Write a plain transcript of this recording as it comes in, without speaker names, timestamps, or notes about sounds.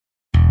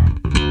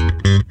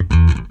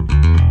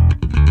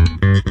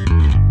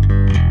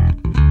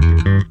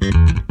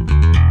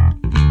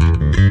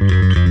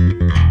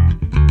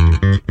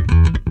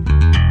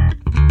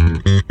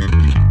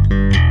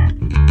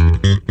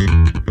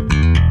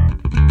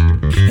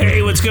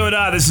what's going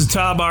on? This is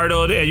Tom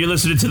Arnold, and you're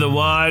listening to the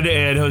Juan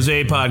and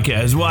Jose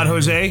podcast. Juan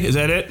Jose, is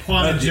that it?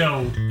 Juan and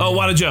Joe. Oh,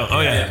 Juan and Joe. Oh,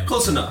 yeah.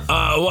 Close enough.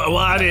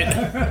 Juan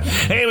and...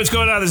 Hey, what's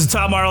going on? This is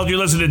Tom Arnold. You're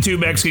listening to two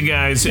Mexican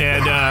guys,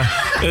 and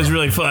it was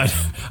really fun.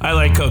 I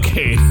like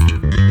cocaine.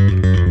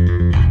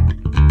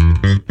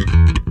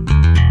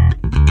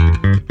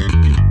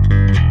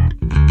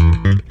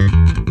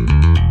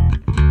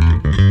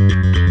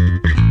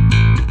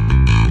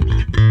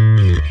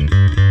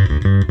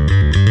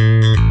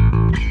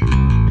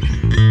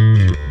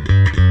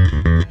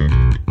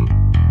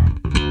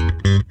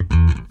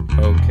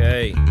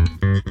 Okay.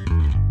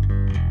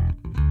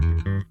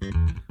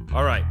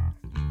 All right.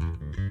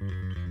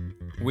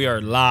 We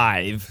are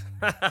live.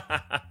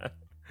 I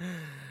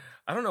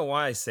don't know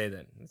why I say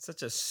that. It's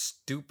such a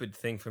stupid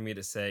thing for me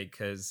to say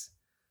because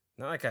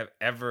not like I've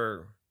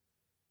ever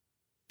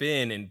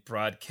been in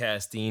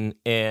broadcasting,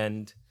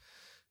 and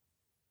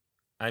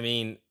I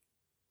mean,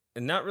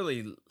 not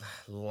really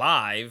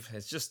live.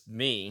 It's just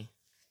me.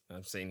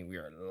 I'm saying we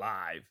are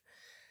live.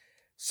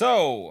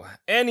 So,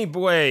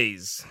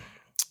 anyways,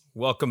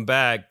 welcome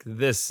back.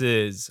 This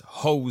is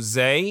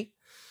Jose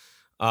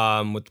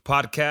with the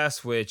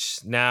podcast,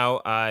 which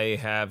now I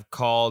have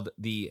called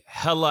the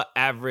Hella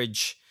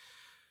Average.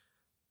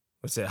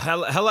 What's it?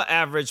 Hella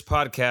Average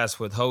podcast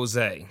with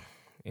Jose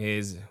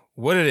is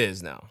what it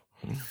is now.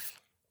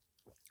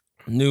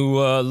 New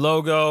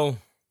logo,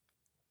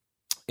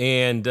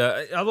 and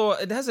although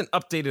it hasn't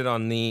updated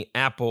on the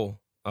Apple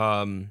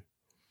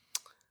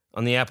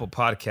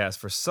podcast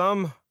for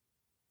some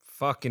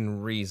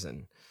fucking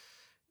reason.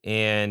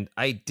 And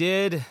I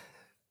think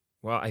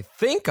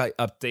I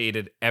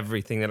updated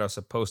everything that I was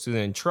supposed to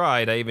and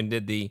tried. I even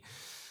did the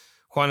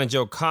Juan and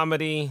Joe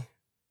comedy.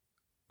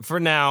 For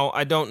now,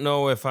 I don't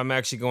know if I'm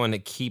actually going to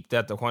keep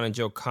that, the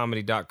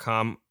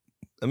juanandjoecomedy.com.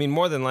 I mean,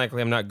 more than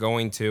likely I'm not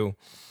going to.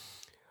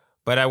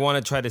 But I want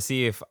to try to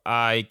see if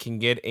I can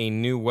get a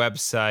new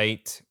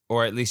website,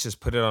 or at least just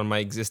put it on my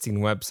existing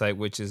website,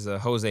 which is a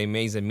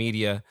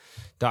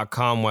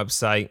josemezamedia.com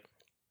website.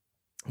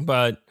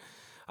 But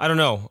I don't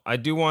know. I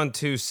do want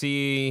to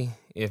see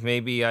if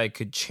maybe I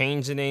could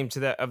change the name to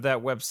that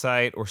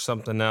website or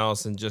something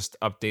else and just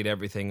update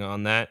everything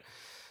on that,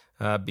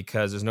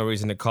 because there's no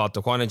reason to call it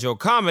the Juan and Joe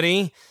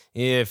Comedy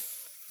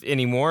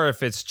anymore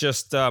if it's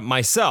just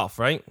myself,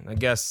 right? I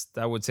guess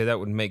I would say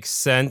that would make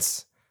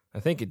sense. I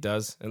think it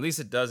does. At least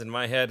it does in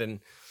my head.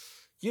 And,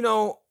 you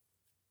know,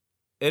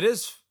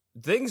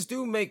 things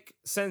do make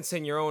sense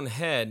in your own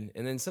head.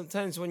 And then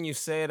sometimes when you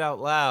say it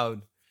out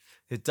loud,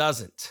 it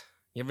doesn't.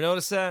 You ever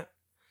notice that?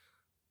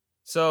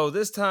 So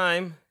this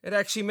time, it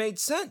actually made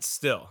sense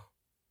still.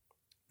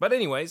 But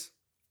anyways,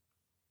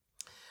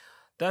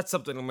 that's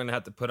something I'm going to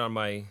have to put on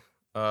my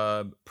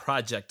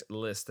project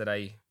list that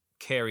I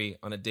carry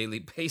on a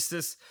daily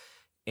basis,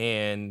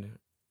 and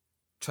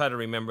try to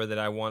remember that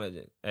I wanted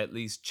to at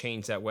least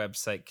change that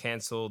website,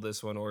 cancel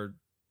this one, or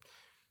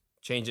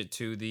change it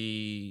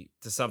to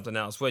something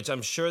else, which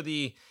I'm sure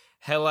the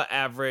Hella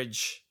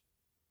Average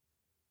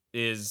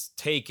is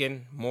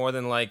taken more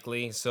than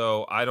likely.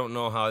 So I don't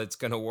know how it's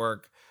going to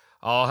work.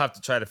 I'll have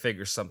to try to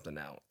figure something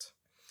out.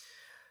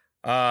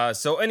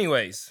 So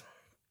anyways,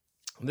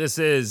 this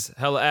is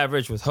Hella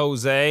Average with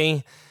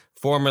Jose,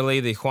 formerly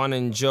the Juan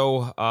and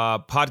Joe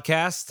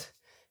podcast.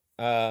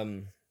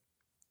 And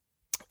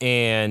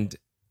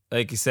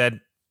like you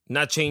said,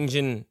 not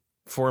changing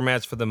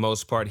formats for the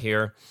most part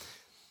here.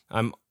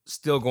 I'm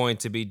still going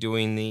to be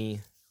doing the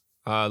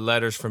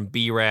letters from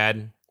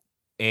B-Rad.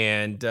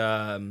 And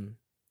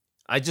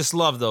I just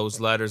love those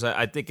letters.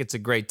 I think it's a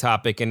great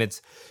topic, and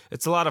it's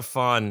a lot of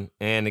fun.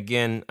 And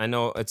again, I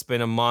know it's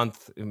been a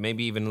month,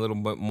 maybe even a little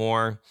bit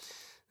more.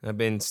 I've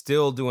been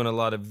still doing a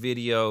lot of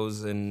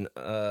videos and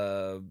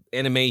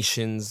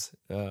animations,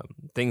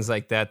 things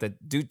like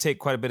that do take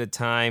quite a bit of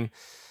time.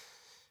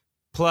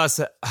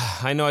 Plus,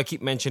 I know I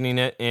keep mentioning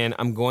it, and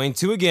I'm going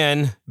to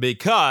again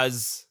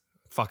because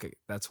fuck it,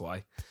 that's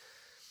why.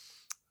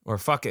 Or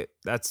fuck it,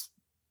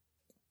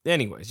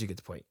 anyways, you get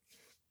the point.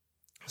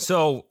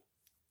 So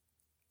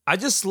I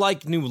just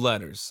like new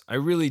letters. I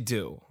really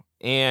do.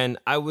 And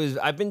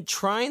I've been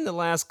trying the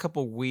last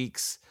couple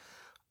weeks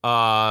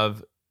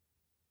of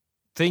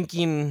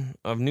thinking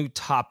of new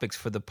topics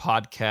for the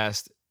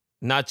podcast,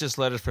 not just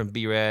letters from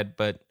B-Rad,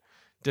 but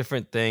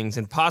different things,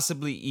 and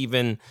possibly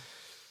even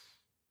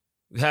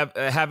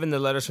having the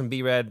letters from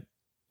B-Rad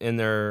in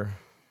their,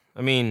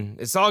 I mean,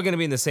 it's all going to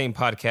be in the same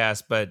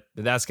podcast, but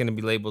that's going to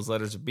be labeled as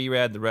letters of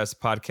B-Rad. The rest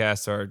of the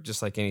podcasts are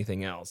just like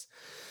anything else.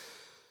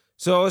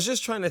 So I was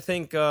just trying to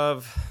think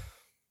of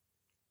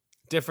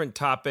different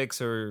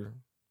topics, or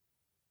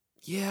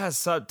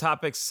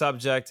subtopics,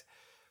 subject,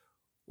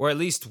 or at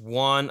least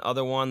one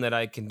other one that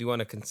I can do on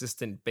a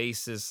consistent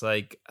basis.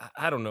 Like,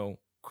 I don't know,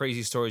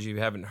 crazy stories you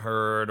haven't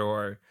heard,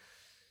 or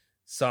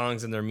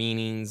songs and their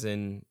meanings,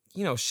 and,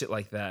 you know, shit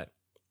like that.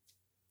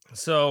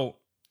 So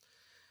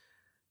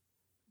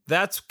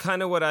that's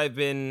kind of what I've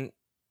been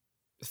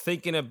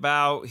thinking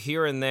about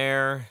here and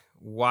there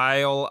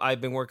while I've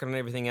been working on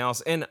everything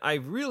else. And I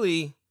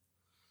really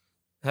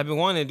have been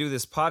wanting to do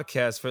this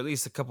podcast for at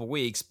least a couple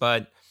weeks,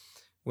 but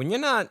when you're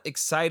not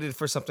excited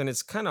for something,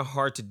 it's kind of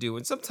hard to do.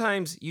 And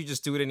sometimes you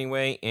just do it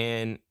anyway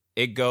and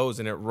it goes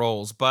and it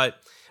rolls. But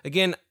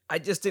again, I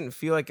just didn't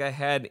feel like I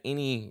had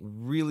any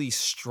really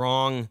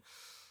strong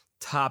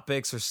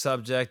topics or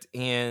subjects.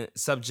 And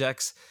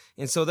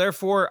so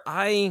therefore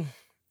I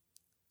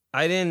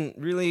didn't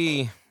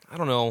really, I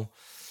don't know.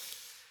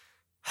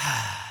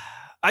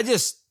 I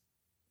just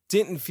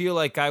didn't feel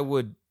like I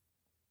would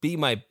be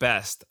my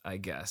best, I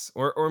guess.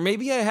 Or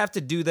maybe I have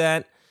to do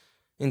that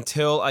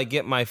until I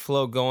get my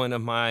flow going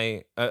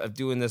of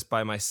doing this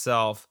by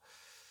myself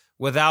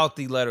without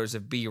the letters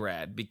of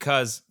B-Rad.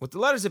 Because with the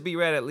letters of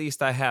B-Rad, at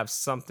least I have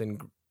something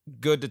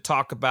good to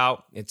talk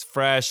about. It's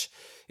fresh.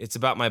 It's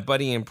about my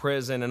buddy in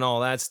prison and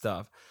all that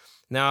stuff.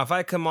 Now, if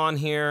I come on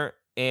here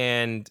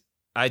and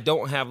I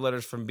don't have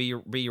letters from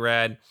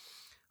B-Rad,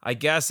 I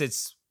guess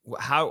it's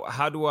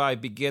how do I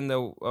begin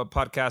the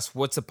podcast?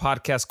 What's the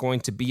podcast going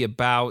to be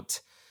about?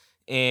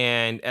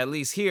 And at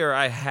least here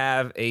I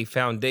have a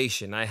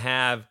foundation. I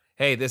have,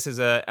 hey, this is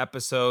an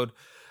episode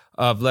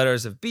of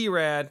Letters of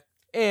B-Rad,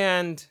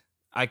 and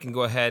I can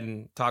go ahead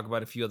and talk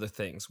about a few other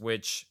things,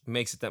 which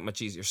makes it that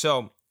much easier.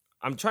 So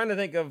I'm trying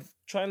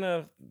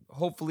to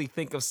hopefully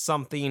think of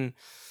something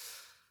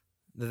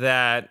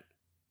that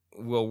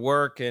will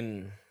work,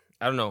 and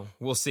I don't know,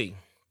 we'll see.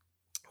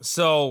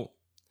 So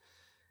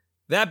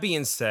that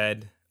being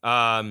said,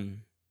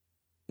 I'm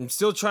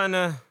still trying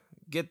to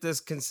get this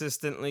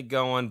consistently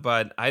going,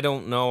 but I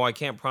don't know. I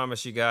can't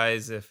promise you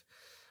guys if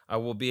I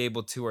will be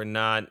able to or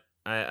not.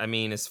 I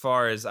mean, as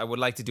far as I would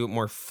like to do it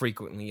more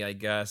frequently, I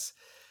guess.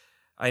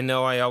 I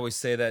know I always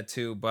say that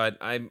too, but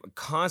I'm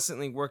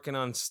constantly working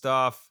on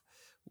stuff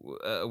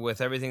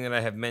with everything that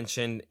I have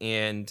mentioned,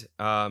 and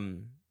I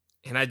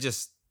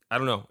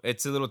don't know.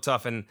 It's a little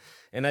tough, and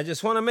I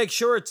just want to make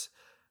sure it's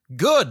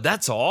good.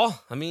 That's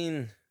all. I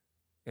mean,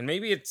 and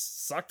maybe it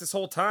sucked this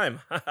whole time.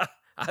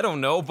 I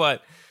don't know,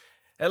 but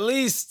at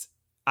least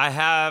I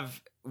have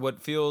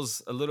what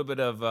feels a little bit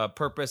of a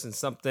purpose and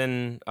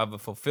something of a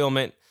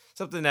fulfillment,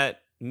 something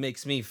that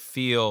makes me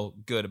feel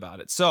good about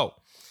it. So,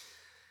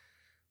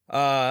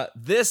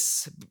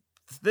 this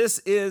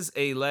is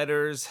a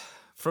letters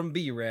from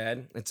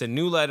B-Rad. It's a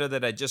new letter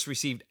that I just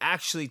received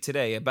actually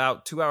today.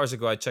 About 2 hours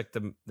ago, I checked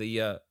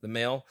the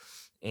mail,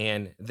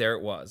 and there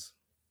it was.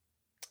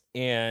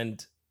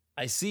 And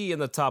I see in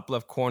the top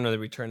left corner the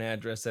return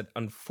address that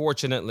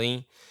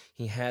unfortunately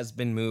he has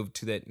been moved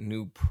to that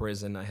new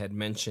prison I had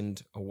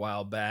mentioned a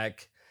while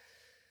back.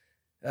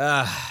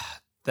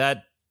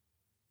 That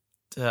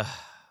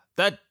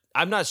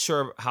I'm not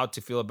sure how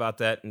to feel about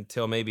that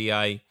until maybe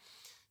I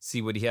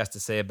see what he has to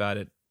say about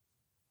it.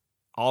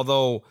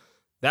 Although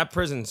that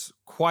prison's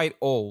quite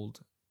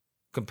old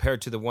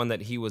compared to the one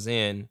that he was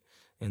in,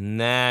 and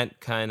that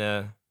kind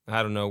of,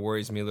 I don't know,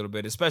 worries me a little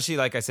bit. Especially,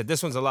 like I said,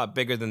 this one's a lot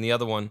bigger than the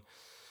other one.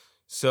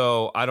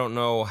 So I don't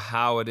know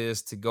how it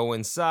is to go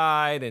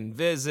inside and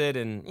visit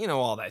and,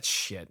 all that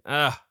shit.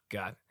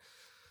 God.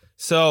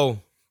 So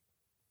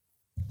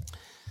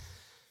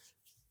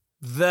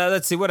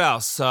let's see, what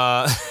else?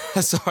 Sorry,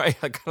 I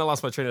kind of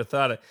lost my train of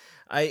thought.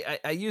 I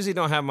usually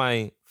don't have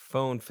my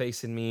phone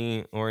facing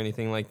me or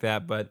anything like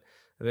that, but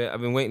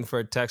I've been waiting for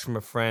a text from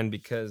a friend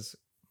because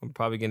I'm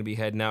probably going to be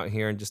heading out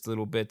here in just a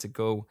little bit to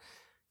go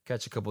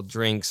catch a couple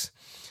drinks.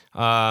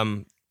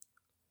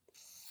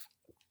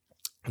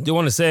 I do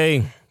want to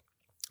say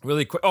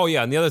really quick. Oh,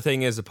 yeah. And the other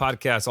thing is the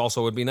podcast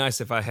also would be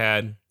nice if I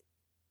had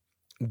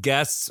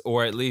guests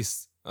or at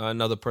least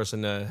another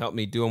person to help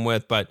me do them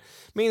with, but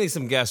mainly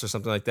some guests or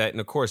something like that. And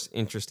of course,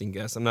 interesting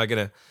guests. I'm not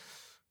going to,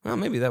 well,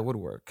 maybe that would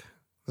work.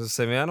 I was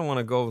say, man, I don't want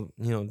to go,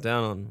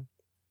 down on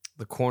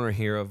the corner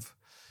here of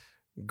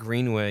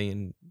Greenway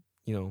and,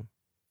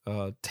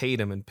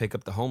 Tatum and pick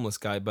up the homeless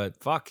guy, but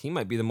fuck, he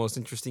might be the most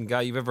interesting guy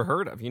you've ever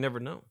heard of. You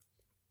never know.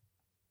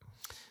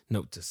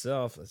 Note to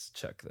self. Let's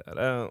check that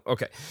out.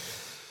 Okay.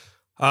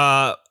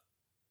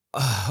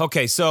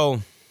 Okay.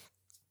 So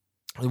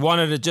I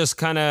wanted to just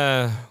kind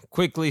of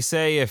quickly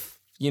say if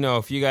you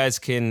guys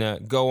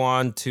can go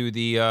on to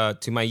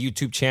to my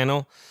YouTube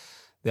channel,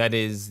 that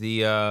is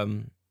the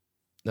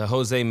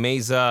Jose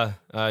Meza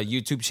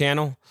YouTube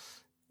channel.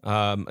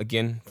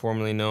 Again,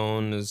 formerly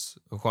known as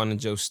Juan and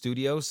Joe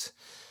Studios,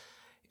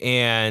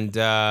 and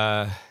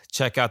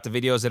check out the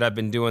videos that I've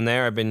been doing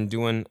there. I've been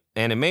doing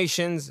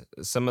animations.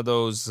 Some of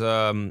those,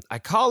 I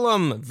call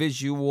them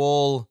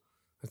visual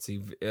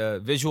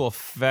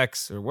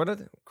effects, or what are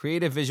they?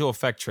 Creative visual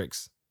effect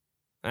tricks.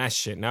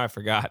 Shit, now I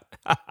forgot.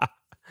 I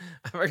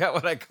forgot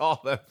what I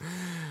call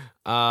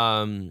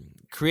them.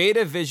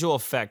 Creative visual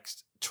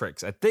effects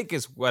tricks, I think,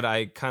 is what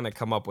I kind of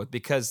come up with,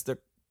 because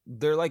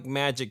they're like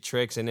magic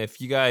tricks. And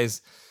if you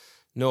guys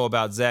know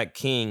about Zach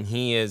King,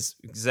 he is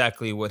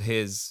exactly what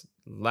his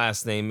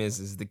last name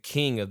is the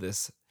king of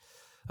this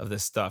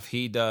stuff.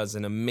 He does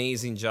an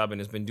amazing job and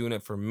has been doing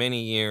it for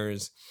many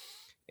years,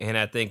 and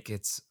I think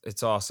it's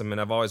awesome, and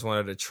I've always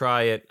wanted to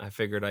try it. I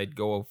figured I'd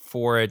go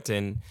for it,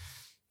 and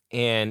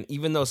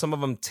even though some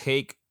of them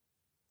take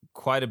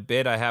quite a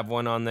bit, I have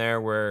one on there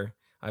where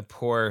I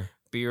pour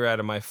beer out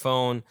of my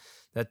phone.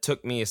 That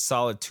took me a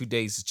solid 2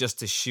 days just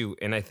to shoot.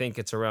 And I think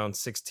it's around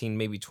 16,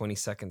 maybe 20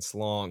 seconds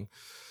long.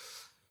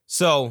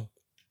 So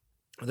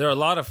they're a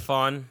lot of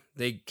fun.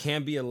 They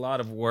can be a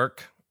lot of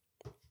work.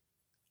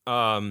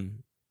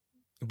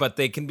 But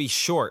they can be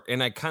short.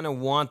 And I kind of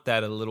want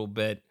that a little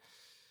bit.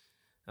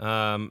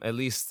 At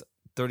least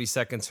 30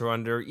 seconds or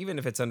under, even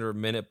if it's under a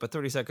minute, but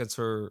 30 seconds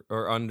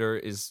or under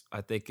is,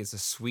 I think, is a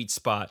sweet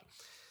spot.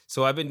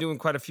 So I've been doing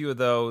quite a few of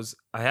those.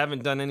 I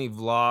haven't done any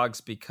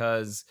vlogs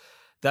because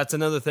that's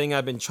another thing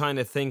I've been trying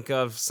to think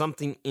of,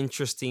 something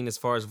interesting as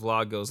far as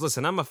vlog goes.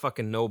 Listen, I'm a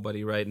fucking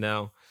nobody right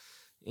now.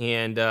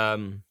 And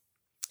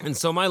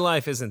so my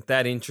life isn't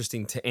that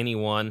interesting to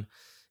anyone.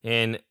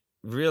 And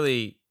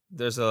really,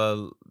 there's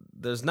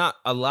not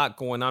a lot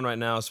going on right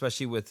now,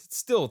 especially with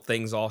still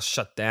things all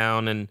shut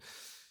down and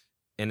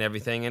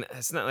everything. And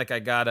it's not like I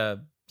got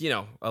a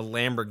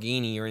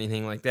Lamborghini or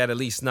anything like that, at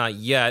least not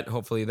yet.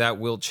 Hopefully that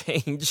will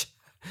change.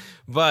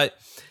 But,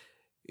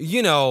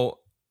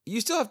 you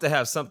still have to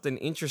have something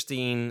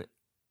interesting.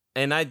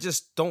 And I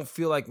just don't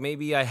feel like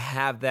maybe I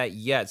have that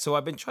yet. So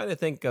I've been trying to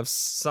think of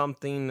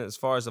something as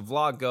far as a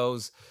vlog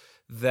goes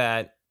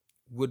that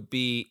would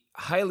be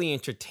highly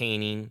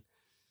entertaining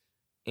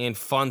and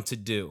fun to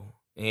do.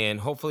 And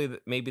hopefully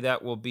maybe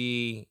that will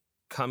be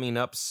coming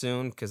up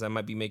soon because I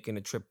might be making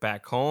a trip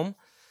back home.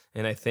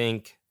 And I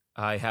think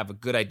I have a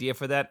good idea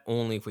for that,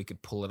 only if we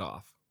could pull it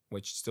off,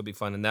 which would still be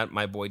fun. And that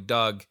my boy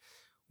Doug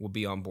will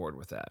be on board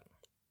with that.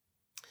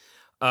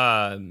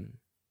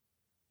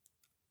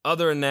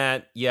 Other than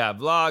that, yeah,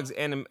 vlogs,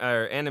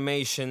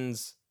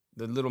 animations,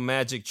 the little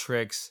magic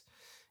tricks.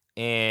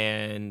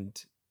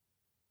 And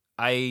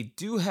I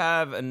do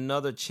have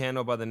another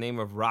channel by the name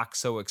of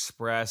Roxo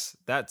Express.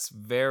 That's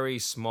very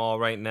small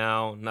right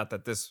now. Not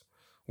that this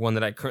one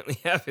that I currently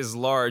have is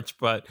large,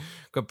 but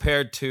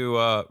compared to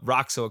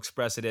Roxo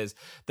Express, it is.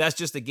 That's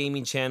just a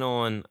gaming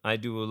channel, and I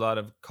do a lot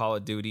of Call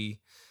of Duty,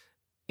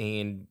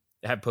 and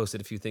I have posted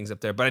a few things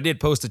up there. But I did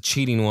post a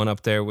cheating one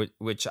up there,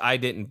 which I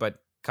didn't,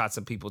 but caught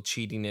some people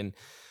cheating. And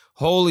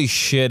holy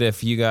shit,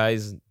 if you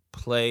guys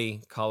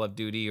play Call of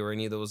Duty or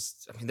any of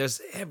those, I mean, there's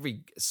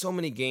so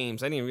many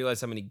games. I didn't realize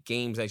how many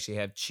games actually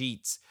have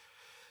cheats.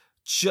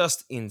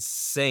 Just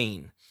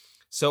insane.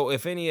 So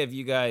if any of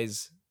you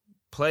guys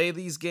play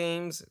these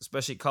games,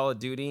 especially Call of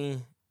Duty,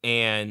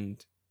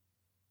 and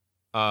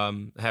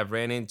have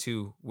ran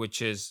into,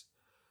 which is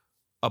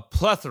a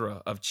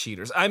plethora of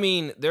cheaters. I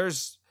mean,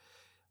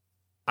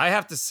 I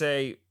have to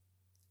say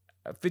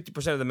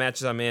 50% of the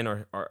matches I'm in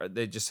are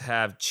they just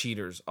have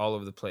cheaters all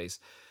over the place.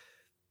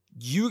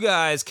 You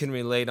guys can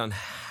relate on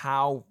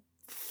how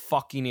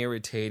fucking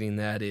irritating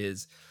that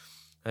is.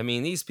 I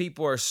mean, these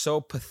people are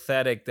so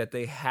pathetic that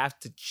they have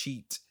to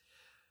cheat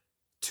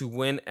to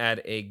win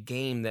at a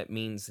game that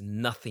means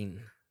nothing.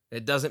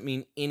 It doesn't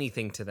mean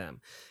anything to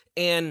them.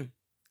 And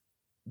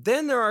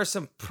then there are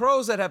some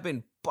pros that have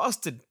been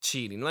busted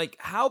cheating. Like,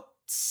 how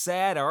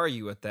sad are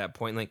you at that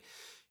point? Like,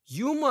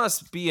 you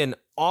must be an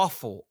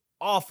awful,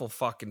 awful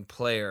fucking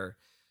player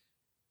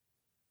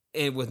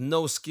and with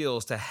no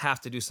skills to have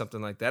to do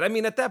something like that. I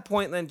mean, at that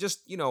point, then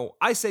just,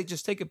 I say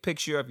just take a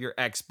picture of your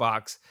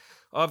Xbox,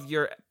 of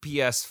your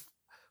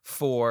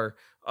PS4,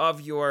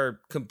 of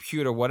your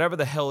computer, whatever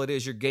the hell it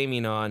is you're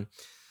gaming on.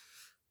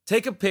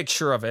 Take a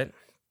picture of it,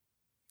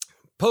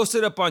 post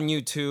it up on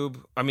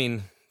YouTube.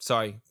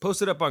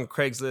 Post it up on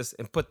Craigslist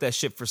and put that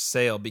shit for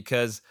sale,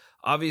 because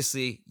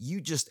obviously you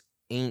just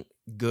ain't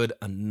good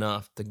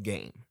enough to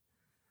game.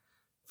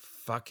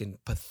 Fucking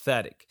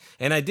pathetic.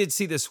 And I did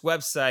see this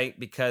website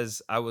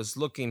because I was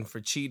looking for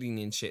cheating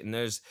and shit, and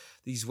there's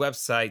these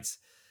websites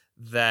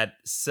that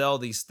sell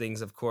these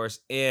things, of course,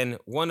 and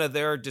one of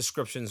their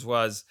descriptions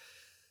was,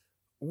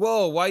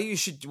 whoa, why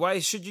should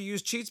you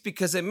use cheats?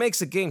 Because it makes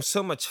the game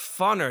so much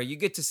funner. You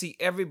get to see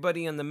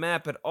everybody on the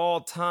map at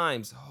all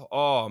times.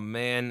 Oh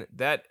man,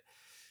 I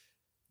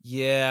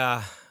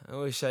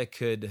wish I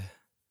could.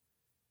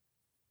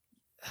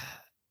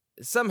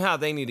 Somehow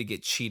they need to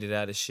get cheated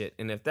out of shit.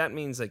 And if that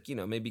means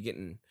maybe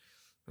getting,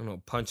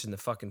 punched in the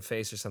fucking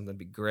face or something, that'd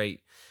be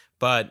great.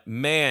 But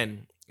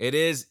man, it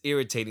is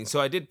irritating.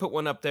 So I did put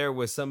one up there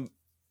with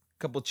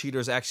couple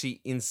cheaters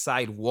actually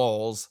inside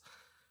walls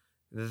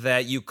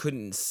that you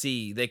couldn't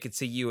see. They could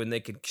see you and they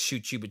could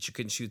shoot you, but you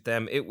couldn't shoot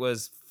them. It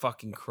was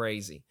fucking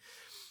crazy.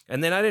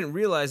 And then I didn't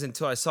realize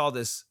until I saw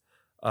this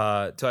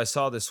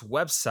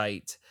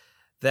website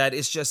that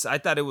it's just, I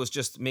thought it was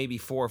just maybe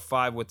 4 or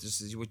 5, which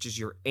is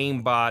your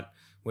aimbot,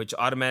 which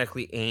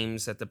automatically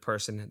aims at the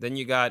person. Then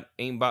you got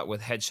aimbot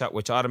with headshot,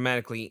 which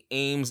automatically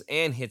aims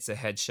and hits a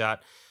headshot.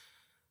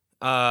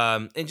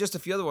 And just a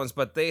few other ones,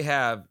 but they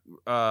have,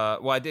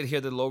 I did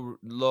hear the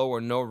low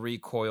or no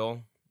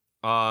recoil.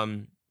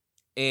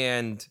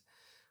 And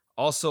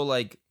also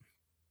like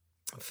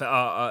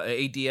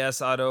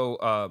ADS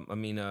auto,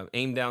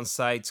 aim down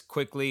sights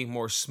quickly,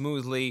 more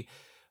smoothly.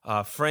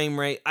 Frame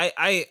rate.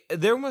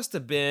 There must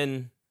have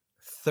been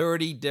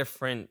 30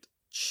 different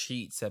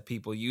cheats that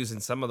people use,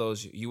 and some of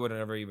those you would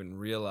never even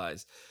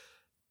realize.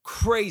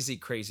 Crazy,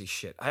 crazy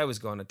shit. I always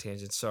go on a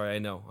tangent. Sorry, I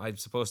know. I'm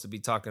supposed to be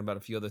talking about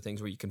a few other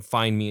things where you can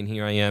find me, and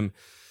here I am,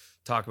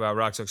 talk about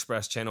Roxo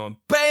Express channel, and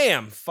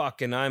bam,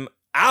 fucking I'm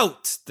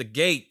out the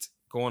gate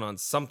going on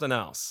something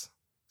else.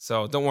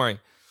 So don't worry.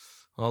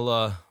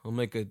 I'll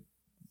make a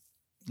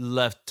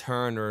left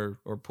turn or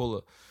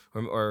pull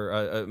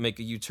or make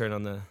a U-turn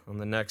on the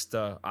next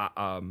the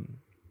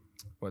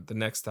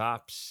next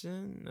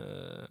option,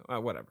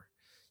 whatever.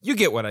 You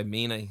get what I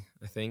mean. I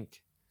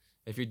think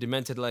if you're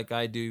demented like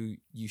I do,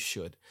 you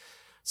should.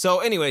 So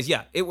anyways,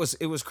 yeah, it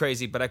was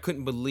crazy, but I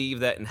couldn't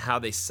believe that and how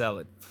they sell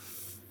it.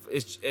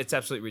 It's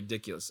absolutely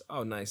ridiculous.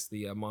 Oh, nice.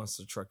 The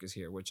monster truck is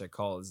here, which I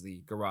call is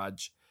the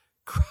garage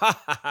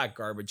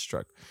garbage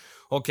truck.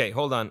 Okay,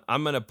 hold on.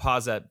 I'm going to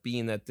pause that,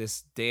 being that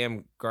this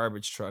damn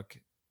garbage truck,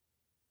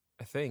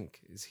 I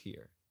think, is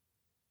here.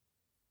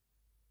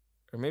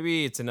 Or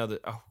maybe it's another.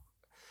 Oh,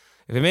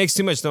 if it makes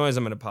too much noise,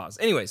 I'm going to pause.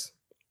 Anyways,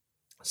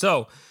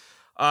 so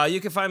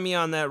you can find me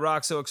on that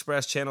Roxo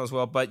Express channel as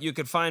well, but you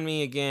can find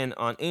me again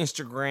on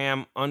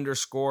Instagram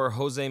 _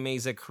 Jose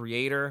Meza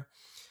Creator.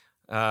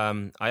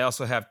 I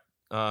also have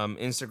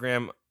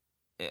Instagram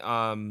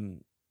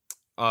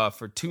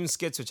for Toon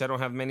Skits, which I don't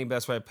have many, but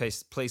that's why I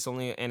place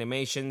only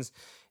animations,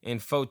 and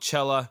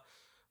Fochella,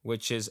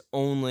 which is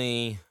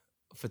only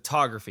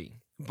photography.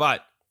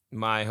 But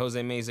my Jose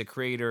Meza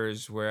Creator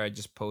is where I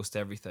just post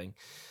everything.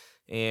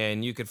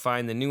 And you could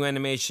find the new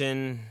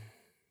animation.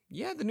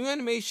 Yeah, the new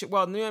animation.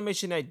 Well, the new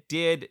animation I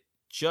did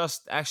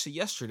just actually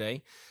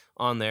yesterday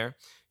on there.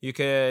 You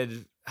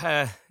could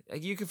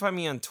find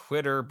me on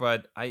Twitter,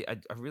 but I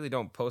really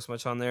don't post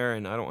much on there,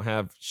 and I don't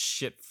have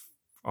shit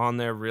on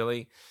there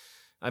really.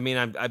 I mean,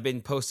 I've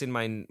been posting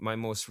my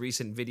most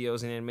recent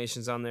videos and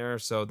animations on there,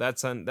 so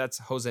that's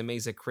Jose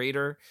Meza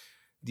Creator.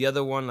 The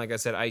other one, like I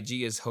said,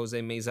 IG is Jose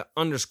Meza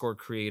 _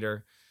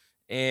 Creator,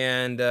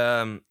 and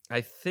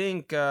I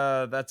think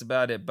that's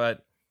about it.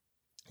 But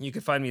you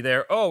can find me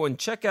there. Oh, and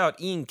check out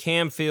Ian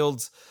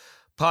Camfield's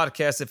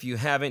podcast if you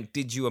haven't.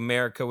 Did You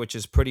America, which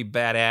is pretty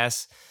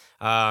badass.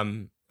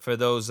 For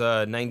those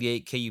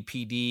 98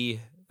 KUPD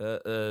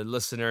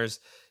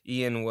listeners,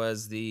 Ian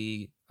was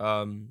the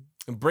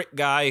Brit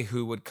guy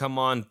who would come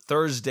on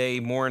Thursday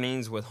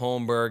mornings with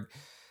Holmberg.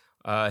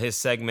 His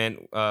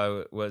segment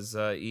was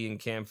Ian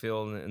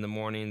Camfield in the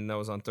morning. That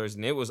was on Thursday.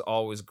 And it was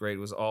always great.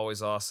 It was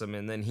always awesome.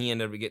 And then he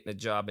ended up getting a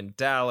job in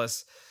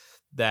Dallas.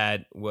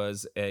 That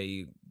was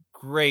a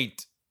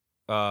great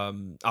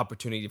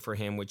opportunity for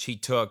him, which he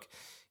took.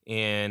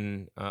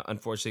 And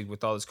unfortunately,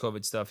 with all this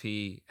COVID stuff,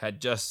 he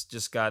had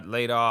just got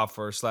laid off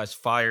or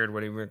 /fired,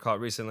 whatever you want to call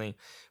it, recently.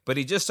 But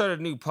he just started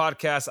a new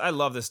podcast. I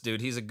love this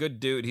dude. He's a good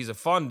dude. He's a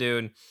fun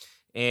dude.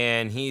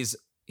 And he's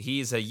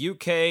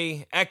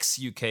a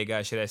ex-UK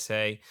guy, should I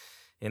say.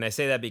 And I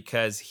say that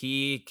because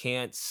he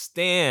can't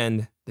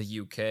stand the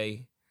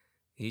UK.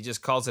 He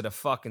just calls it a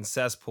fucking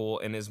cesspool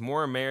and is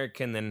more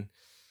American than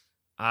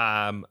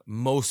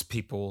most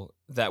people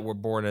that were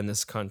born in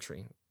this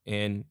country.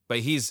 But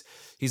he's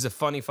a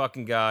funny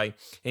fucking guy,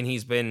 and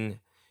he's been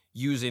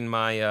using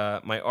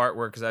my my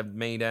artwork because I've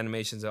made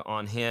animations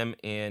on him,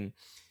 and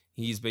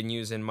he's been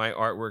using my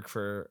artwork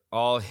for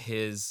all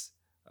his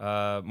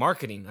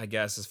marketing, I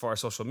guess, as far as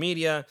social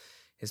media,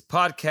 his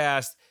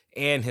podcast,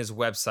 and his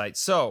website.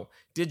 So,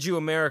 Did You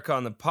America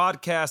on the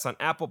podcast, on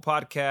Apple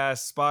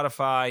Podcasts,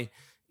 Spotify,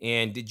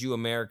 and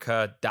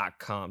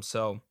didyouamerica.com.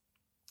 So,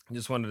 I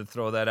just wanted to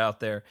throw that out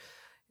there.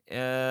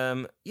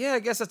 Yeah, I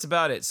guess that's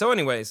about it. So,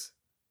 anyways,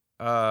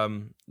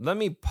 let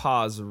me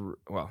pause.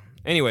 Well,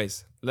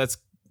 anyways, let's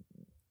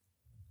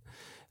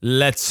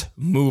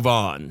move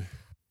on.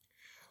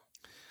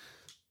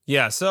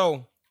 Yeah,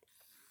 so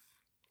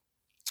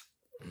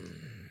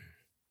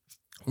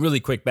really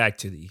quick, back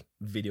to the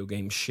video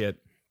game shit.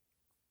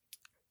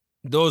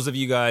 Those of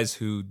you guys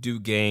who do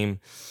game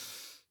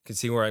can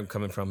see where I'm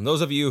coming from.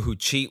 Those of you who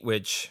cheat,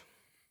 which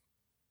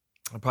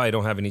I probably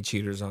don't have any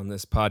cheaters on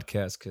this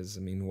podcast because,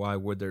 I mean, why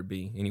would there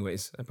be?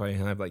 Anyways, I probably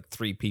have like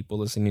 3 people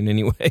listening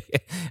anyway.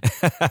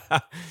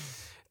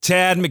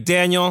 Chad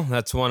McDaniel,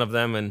 that's one of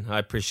them, and I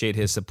appreciate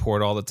his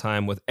support all the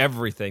time with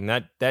everything.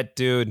 That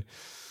dude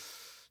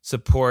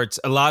supports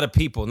a lot of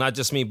people, not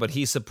just me, but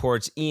he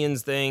supports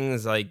Ian's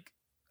things. Like,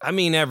 I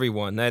mean,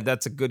 everyone.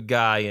 That's a good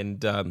guy,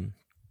 and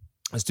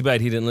it's too bad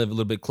he didn't live a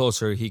little bit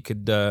closer. We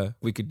could do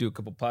a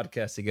couple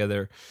podcasts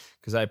together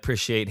because I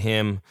appreciate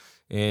him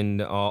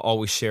and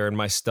always sharing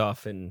my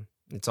stuff, and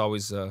it's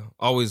always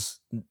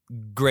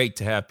great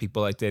to have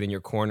people like that in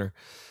your corner.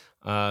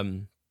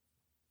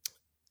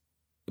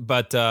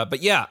 But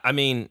yeah, I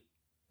mean,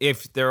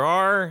 if there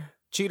are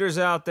cheaters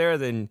out there,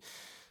 then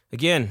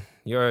again,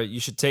 you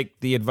should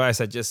take the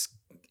advice I just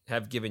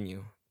have given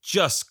you.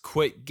 Just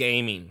quit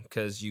gaming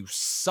because you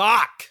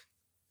suck.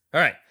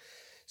 All right,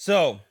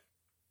 so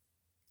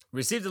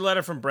received a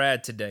letter from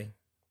Brad today.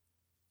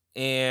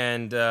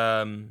 And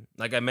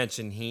like I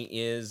mentioned, he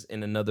is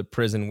in another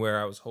prison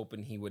where I was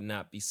hoping he would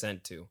not be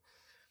sent to.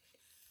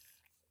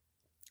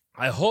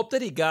 I hope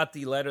that he got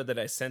the letter that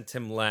I sent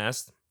him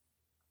last.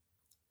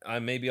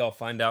 Maybe I'll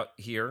find out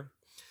here.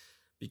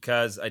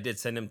 because I did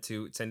send it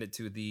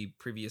to the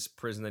previous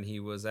prison that he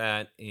was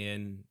at,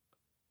 and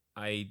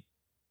I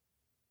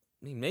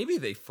mean, maybe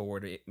they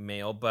forward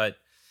mail, but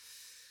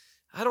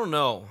I don't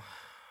know.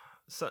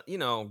 So,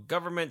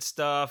 government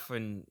stuff,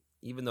 and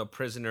even though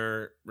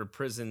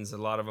prisons, a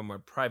lot of them are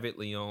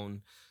privately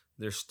owned,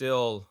 they're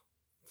still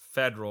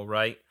federal,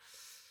 right?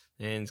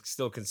 And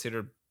still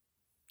considered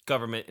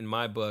government in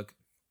my book.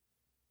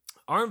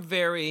 Aren't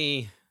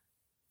very,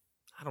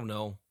 I don't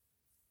know,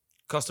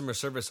 customer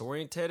service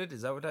oriented.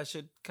 Is that what I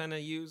should kind of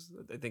use?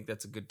 I think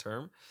that's a good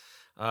term.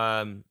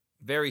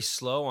 Very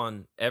slow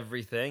on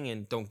everything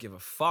and don't give a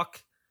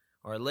fuck,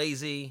 are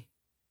lazy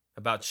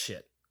about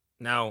shit.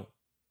 Now,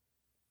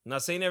 I'm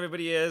not saying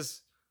everybody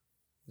is,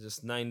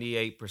 just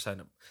 98% of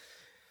them.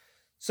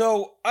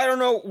 So I don't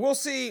know. We'll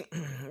see.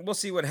 We'll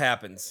see what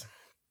happens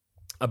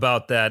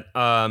about that.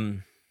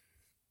 I'm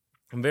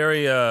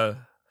very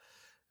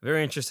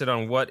very interested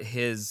on what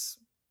his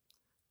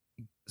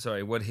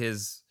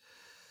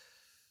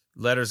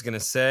letter's gonna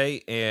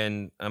say,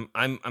 and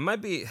I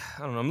might be,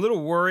 I don't know, I'm a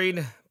little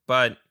worried,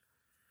 but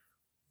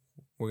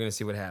we're gonna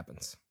see what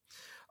happens.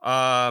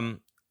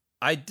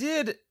 I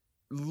did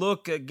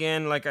look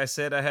again, like I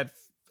said, I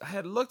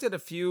had looked at a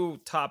few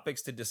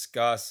topics to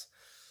discuss,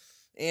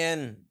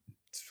 and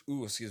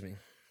excuse me,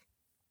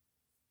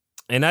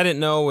 and I didn't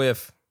know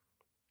if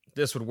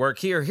this would work.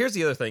 Here's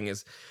the other thing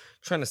is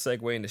trying to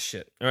segue into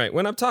shit. All right,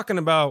 when I'm talking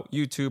about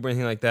YouTube or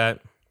anything like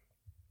that,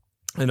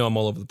 I know I'm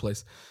all over the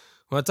place.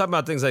 When I talk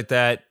about things like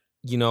that,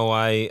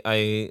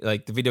 I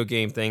like the video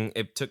game thing.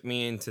 It took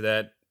me into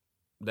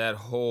that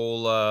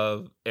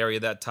whole area,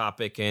 that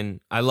topic, and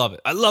I love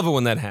it. I love it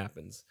when that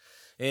happens.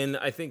 And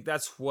I think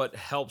that's what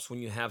helps when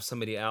you have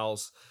somebody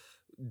else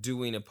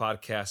doing a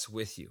podcast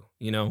with you.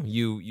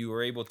 You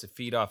are able to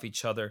feed off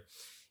each other,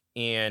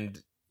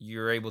 and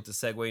you're able to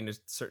segue into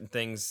certain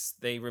things.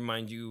 They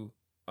remind you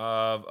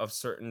of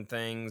certain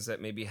things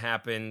that maybe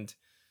happened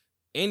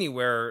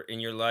anywhere in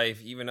your life,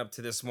 even up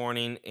to this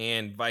morning,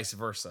 and vice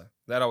versa.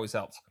 That always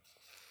helps.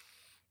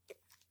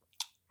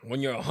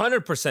 When you're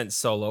 100%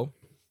 solo,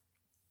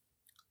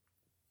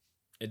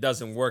 it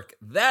doesn't work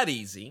that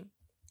easy,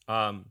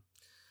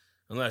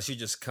 unless you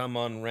just come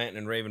on ranting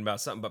and raving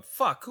about something. But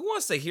fuck, who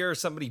wants to hear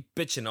somebody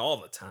bitching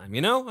all the time?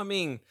 I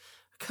mean,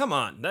 come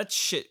on, that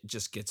shit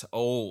just gets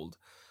old.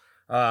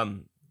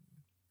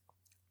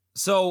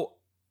 So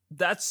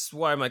that's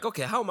why I'm like,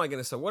 okay, how am I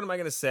gonna say? What am I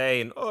gonna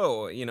say? And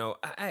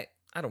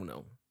I don't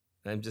know.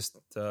 I'm just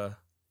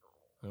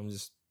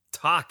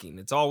talking.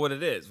 It's all what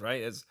it is,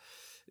 right? As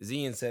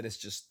Ian said, it's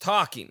just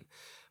talking.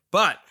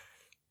 But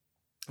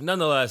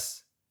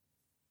nonetheless,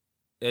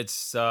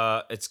 it's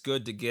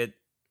good to get,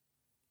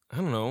 I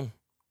don't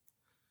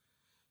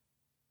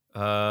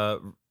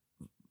know,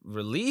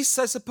 release,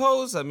 I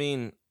suppose. I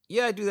mean,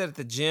 yeah, I do that at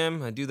the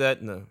gym. I do that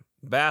in the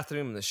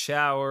bathroom, in the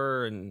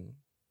shower, and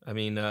I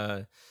mean,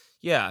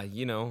 yeah,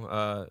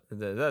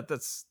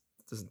 that's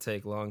doesn't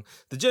take long.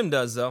 The gym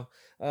does though,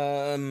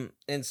 and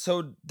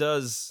so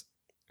does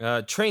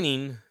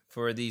training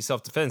for the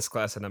self-defense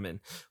class that I'm in,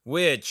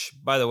 which,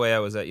 by the way, I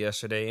was at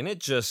yesterday, and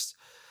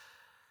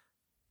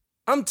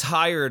I'm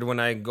tired when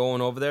I'm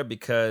going over there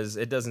because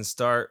it doesn't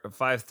start at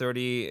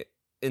 5:30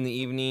 in the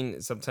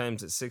evening,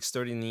 sometimes at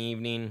 6:30 in the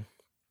evening,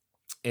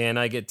 and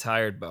I get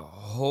tired, but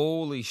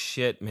holy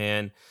shit,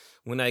 man,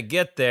 when I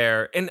get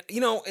there, and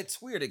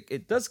it's weird,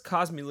 it does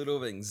cause me a little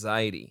bit of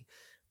anxiety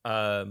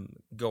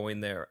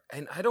going there,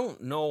 and I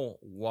don't know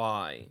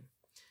why.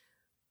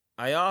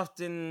 I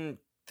often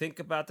think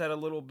about that a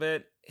little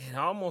bit, and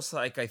almost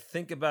like I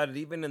think about it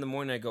even in the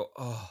morning. I go,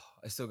 oh,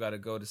 I still got to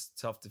go to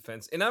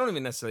self-defense, and I don't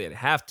even necessarily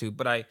have to,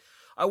 but I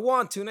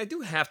want to, and I do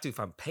have to if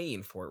I'm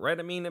paying for it, right?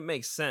 I mean, it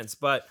makes sense,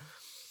 but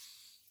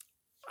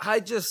I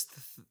just,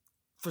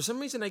 for some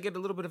reason, I get a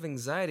little bit of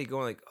anxiety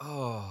going like,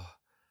 oh,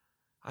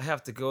 I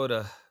have to go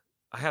to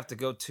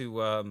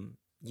Krav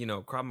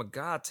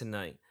Maga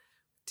tonight,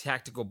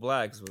 Tactical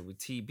Blacks with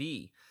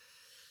TB.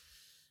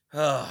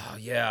 Oh,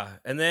 yeah.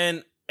 And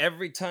then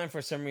every time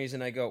for some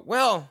reason I go,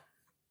 well,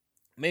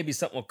 maybe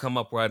something will come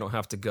up where I don't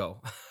have to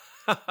go.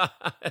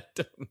 I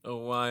don't know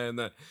why I'm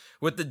not.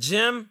 With the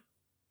gym,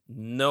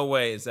 no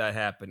way is that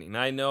happening.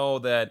 I know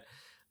that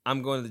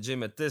I'm going to the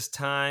gym at this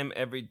time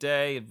every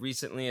day.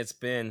 Recently, it's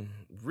been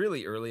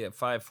really early at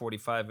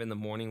 5:45 in the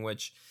morning,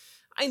 which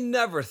I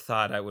never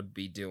thought I would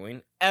be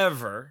doing,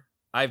 ever.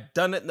 I've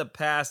done it in the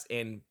past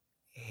and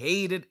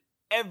hated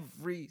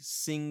every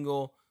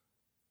single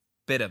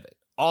bit of it,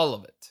 all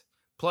of it.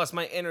 Plus,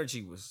 my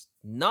energy was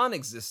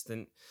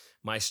non-existent.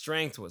 My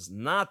strength was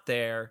not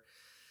there.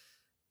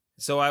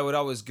 So I would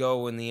always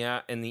go in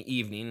the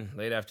evening,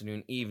 late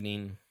afternoon,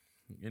 evening,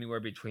 anywhere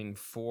between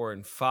 4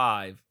 and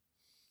 5.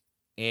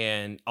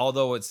 And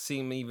although it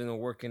seemed, even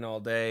working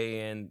all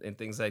day and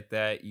things like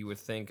that, you would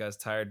think I was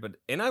tired,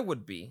 and I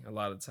would be a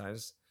lot of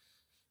times.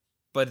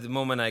 But the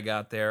moment I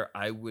got there,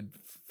 I would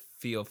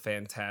feel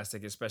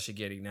fantastic, especially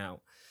getting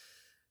out.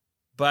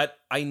 But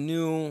I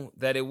knew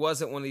that it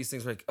wasn't one of these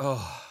things where, like,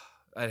 oh,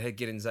 I'd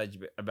get anxiety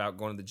about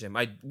going to the gym.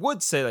 I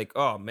would say, like,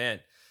 oh, man,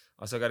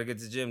 I also got to get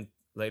to the gym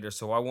later,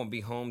 so I won't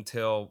be home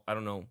till, I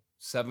don't know,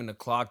 7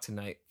 o'clock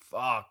tonight.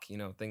 Fuck,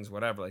 things,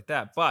 whatever like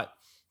that. But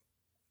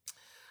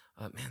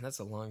man, that's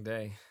a long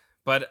day.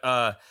 But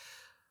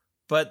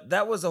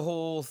that was a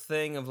whole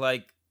thing of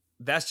like,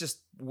 that's just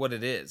what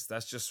it is.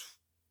 That's just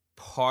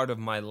part of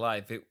my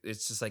life.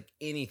 It's just like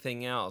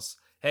anything else.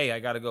 Hey,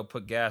 I got to go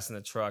put gas in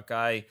the truck.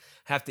 I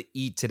have to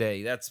eat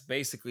today. That's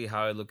basically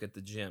how I look at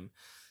the gym.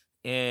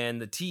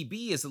 And the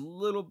TB is a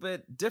little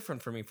bit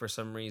different for me for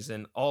some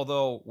reason.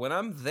 Although when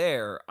I'm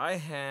there, I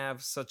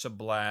have such a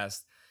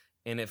blast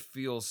and it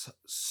feels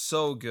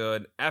so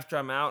good. After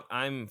I'm out,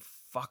 I'm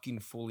fucking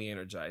fully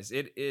energized.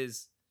 It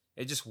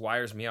just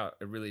wires me out.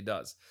 It really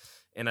does.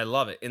 And I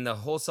love it. And the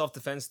whole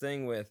self-defense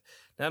thing with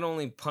not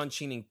only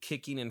punching and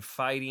kicking and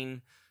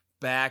fighting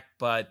back,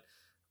 but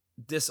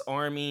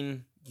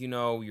disarming,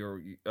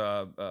 your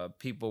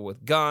people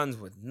with guns,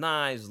 with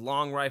knives,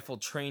 long rifle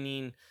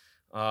training,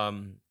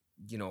 gun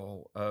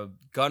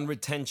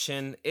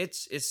retention.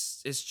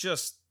 It's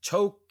just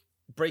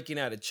breaking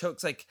out. It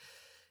chokes. Like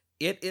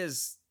it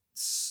is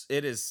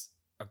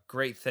a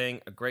great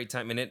thing, a great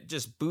time, and it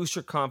just boosts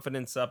your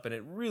confidence up, and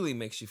it really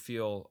makes you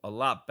feel a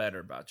lot better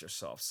about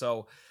yourself.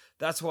 So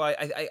that's why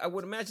I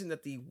would imagine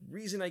that the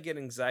reason I get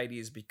anxiety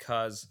is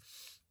because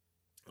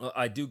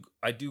I do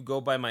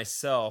go by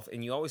myself,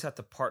 and you always have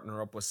to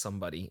partner up with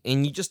somebody,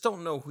 and you just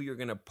don't know who you're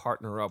going to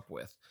partner up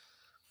with.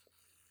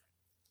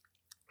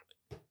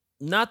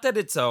 Not that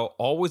it's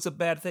always a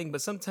bad thing,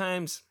 but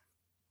sometimes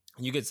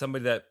you get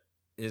somebody that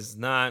is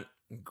not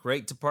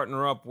great to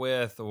partner up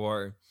with,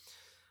 or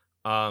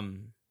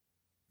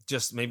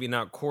just maybe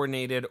not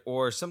coordinated,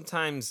 or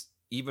sometimes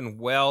even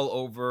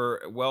well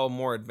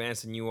more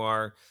advanced than you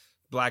are,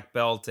 black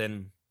belt,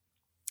 and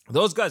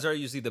those guys are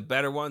usually the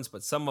better ones,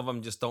 but some of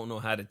them just don't know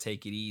how to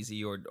take it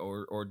easy, or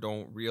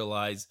don't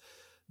realize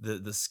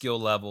the skill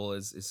level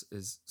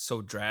is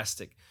so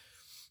drastic.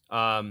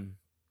 And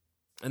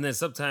then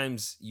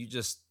sometimes you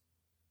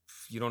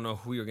don't know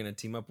who you're going to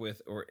team up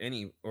with, or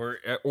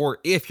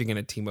if you're going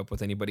to team up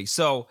with anybody.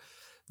 So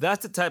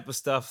that's the type of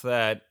stuff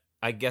that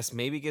I guess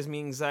maybe gives me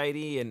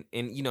anxiety. And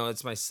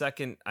it's my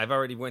second. I've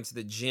already went to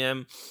the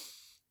gym,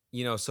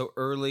 so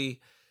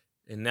early,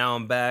 and now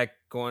I'm back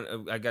going.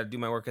 I got to do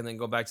my work and then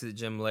go back to the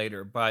gym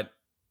later. But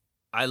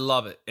I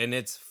love it, and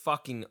it's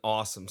fucking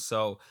awesome.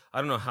 So I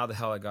don't know how the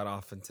hell I got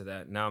off into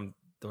that. Now I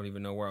don't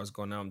even know where I was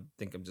going. Now I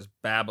think I'm just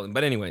babbling.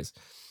 But anyways,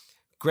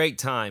 great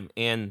time.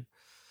 And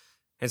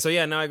so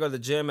yeah, now I go to the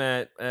gym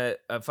at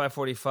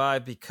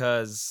 5:45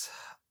 because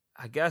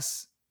I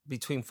guess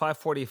between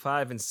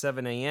 5:45 and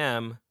 7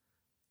 a.m.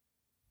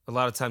 a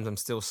lot of times I'm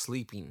still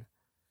sleeping.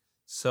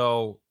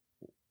 So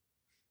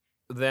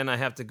then I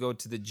have to go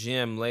to the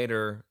gym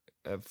later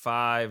at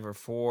 5 or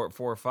 4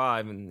 or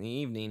 5 in the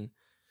evening.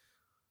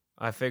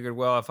 I figured,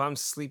 well, if I'm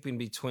sleeping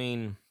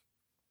between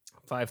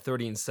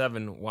 5:30 and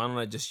 7, why don't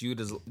I just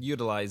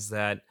utilize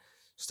that,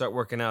 start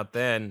working out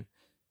then,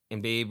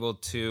 and be able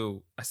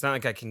to, it's not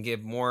like I can get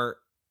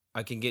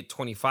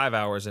 25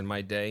 hours in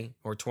my day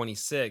or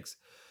 26.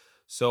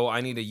 So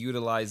I need to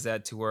utilize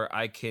that to where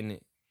I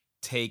can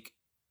take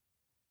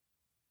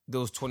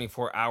those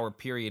 24-hour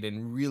period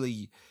and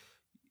really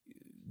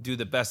do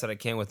the best that I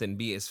can with it and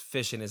be as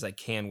efficient as I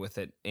can with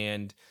it.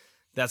 And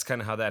that's kind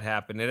of how that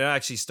happened. And it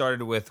actually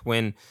started with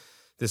when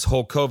this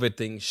whole COVID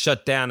thing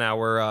shut down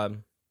our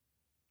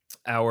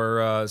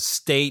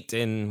state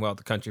and, well,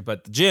 the country,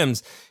 but the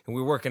gyms. And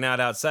we were working out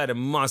outside of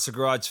Monster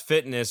Garage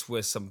Fitness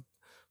with some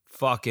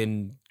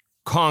fucking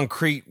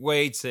concrete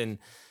weights. And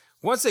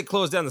once they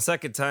closed down the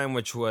second time,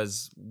 which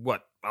was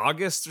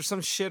August or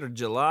some shit, or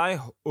July.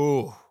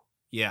 Oh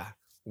yeah.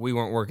 We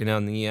weren't working out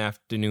in the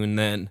afternoon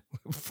then.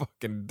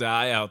 Fucking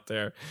die out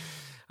there.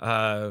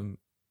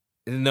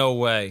 No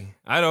way.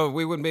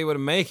 We wouldn't be able to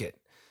make it.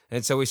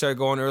 And so we started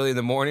going early in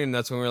the morning, and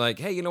that's when we were like,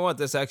 hey, you know what?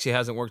 This actually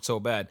hasn't worked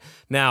so bad.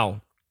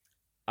 Now,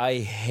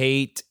 I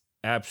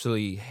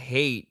absolutely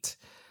hate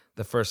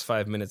the first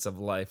 5 minutes of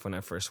life when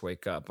I first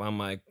wake up. I'm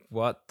like,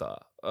 what the?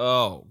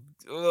 What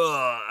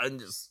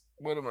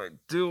am I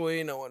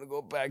doing? I want to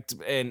go back to,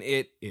 and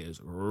it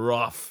is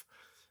rough,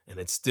 and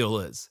it still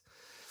is.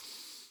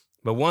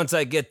 But once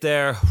I get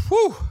there,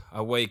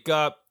 I wake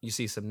up, you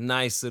see some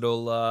nice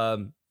little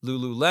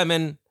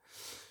Lululemon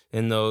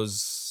and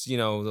those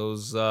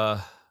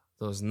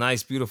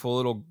nice, beautiful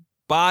little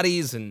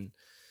bodies, and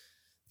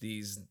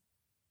these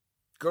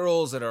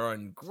girls that are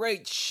in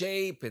great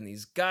shape, and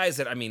these guys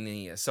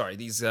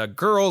these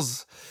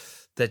girls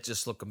that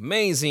just look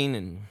amazing,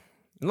 and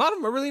a lot of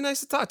them are really nice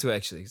to talk to,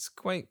 actually. It's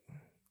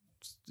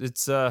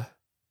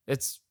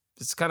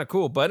kind of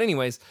cool. But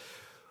anyways,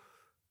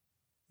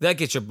 that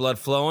gets your blood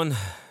flowing,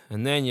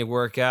 and then you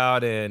work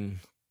out, and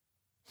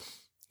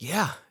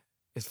yeah,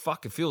 it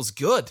fucking feels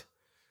good.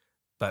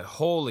 But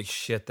holy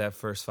shit, that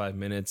first 5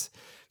 minutes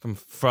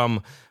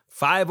from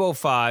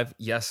 5:05,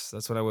 yes,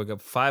 that's when I wake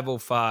up,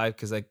 5:05,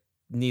 because I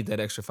need that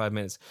extra 5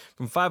 minutes.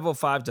 From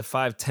 5:05 to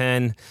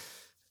 5:10,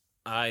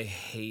 I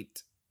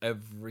hate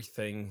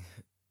everything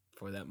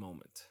for that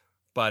moment.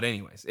 But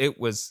anyways,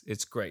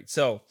 it's great.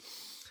 So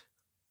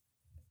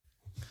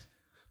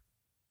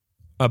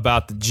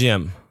about the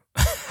gym.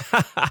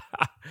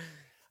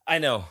 I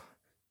know.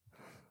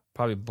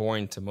 Probably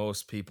boring to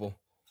most people.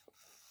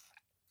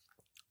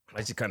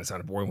 Actually, kind of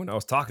sounded boring when I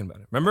was talking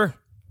about it. Remember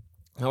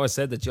how I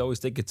said that you always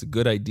think it's a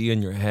good idea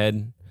in your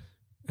head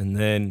and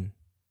then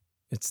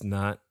it's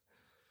not?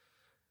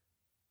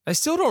 I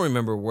still don't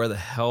remember where the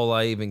hell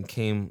I even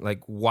came,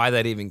 like why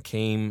that even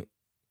came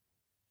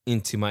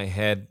into my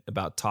head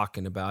about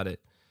talking about it.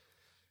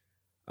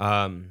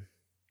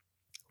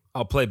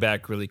 I'll play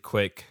back really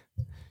quick.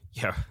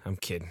 Yeah, I'm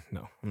kidding.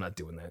 No, I'm not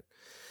doing that.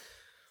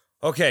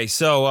 Okay,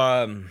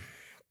 so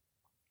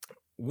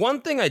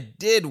one thing I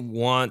did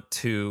want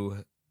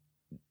to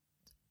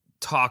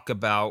talk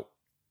about,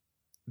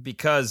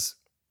 because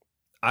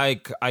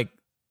I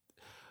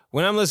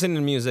when I'm listening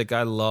to music,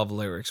 I love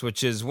lyrics,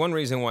 which is one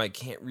reason why I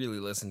can't really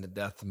listen to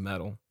death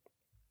metal.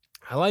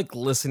 I like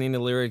listening to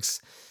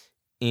lyrics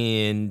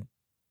and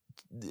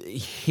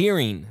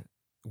hearing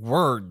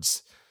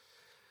words.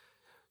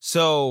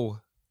 So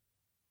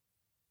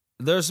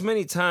there's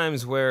many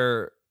times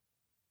where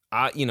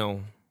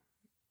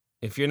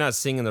if you're not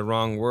singing the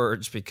wrong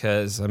words,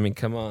 because I mean,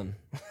 come on,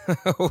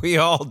 we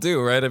all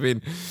do, right? I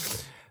mean,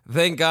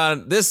 thank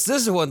God. This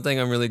is one thing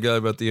I'm really good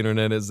about the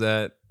internet, is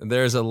that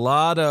there's a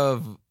lot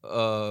of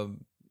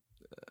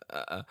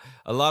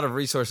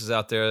resources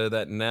out there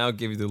that now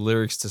give you the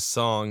lyrics to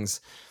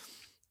songs,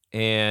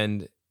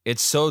 and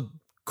it's so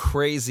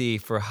crazy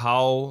for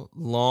how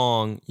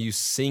long you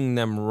sing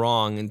them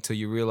wrong until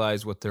you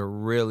realize what they're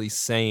really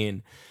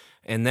saying.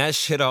 And that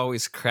shit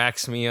always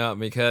cracks me up,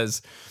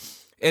 because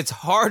it's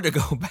hard to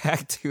go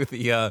back to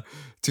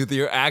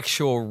the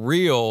actual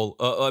real,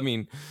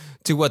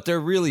 to what they're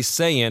really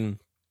saying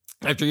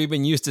after you've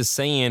been used to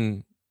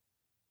saying,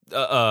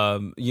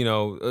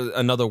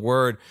 another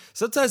word.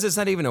 Sometimes it's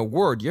not even a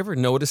word. You ever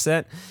notice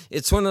that?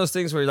 It's one of those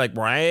things where you're like,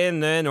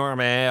 Brian, and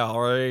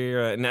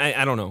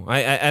I don't know.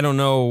 I don't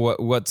know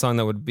what song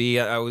that would be.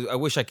 I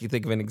wish I could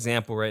think of an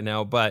example right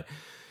now, but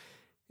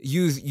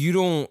you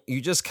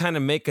just kind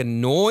of make a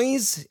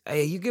noise.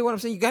 You get what I'm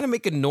saying? You got to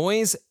make a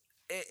noise,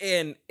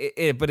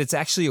 but it's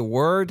actually a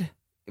word,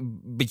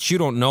 but you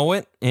don't know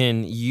it,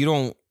 and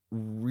you're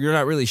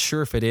not really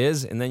sure if it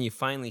is, and then you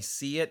finally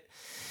see it.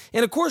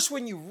 And of course,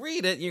 when you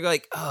read it, you're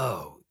like,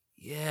 oh,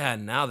 yeah,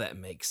 now that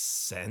makes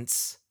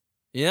sense.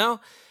 You know?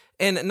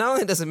 And not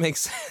only does it make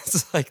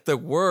sense, like the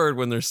word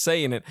when they're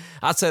saying it,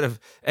 outside of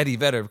Eddie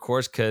Vedder, of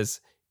course,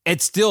 because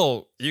it's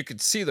still, you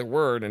could see the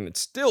word and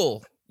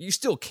you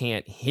still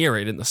can't hear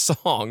it in the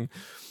song.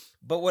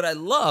 But what I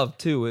love,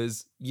 too,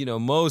 is,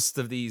 most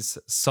of these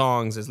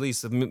songs, at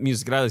least the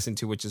music that I listen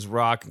to, which is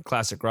rock and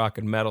classic rock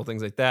and metal,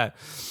 things like that,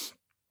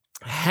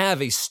 have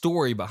a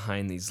story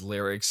behind these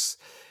lyrics.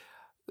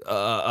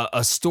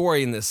 A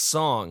story in this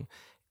song,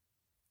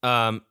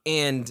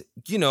 and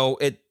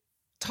it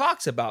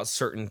talks about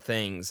certain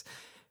things,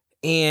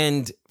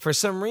 and for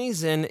some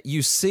reason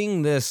you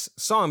sing this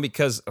song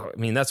because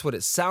that's what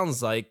it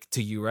sounds like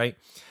to you, right?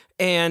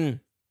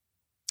 And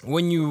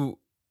when you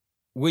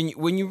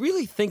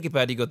really think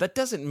about it, you go, that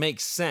doesn't make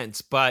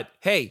sense. But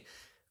hey,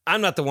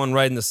 I'm not the one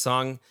writing the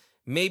song.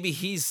 Maybe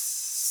he's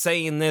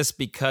saying this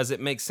because it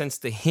makes sense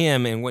to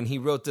him, and when he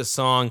wrote this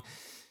song,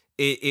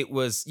 it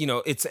was,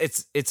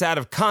 it's out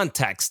of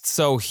context.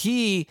 So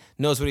he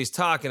knows what he's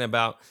talking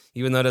about,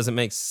 even though it doesn't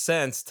make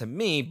sense to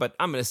me, but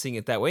I'm going to sing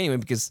it that way anyway,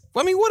 because,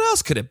 what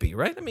else could it be,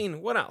 right?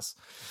 What else?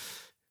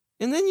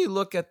 And then you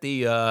look at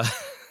the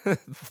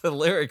the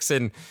lyrics,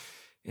 and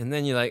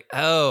then you're like,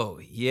 oh,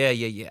 yeah.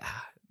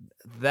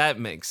 That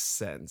makes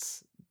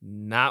sense.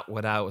 Not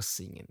what I was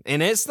singing.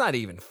 And it's not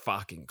even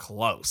fucking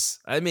close.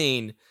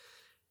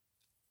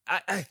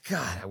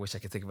 God, I wish I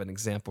could think of an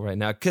example right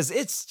now, because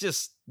it's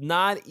just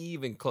not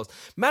even close.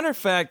 Matter of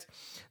fact,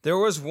 there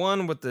was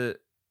one with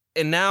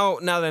and now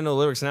that I know the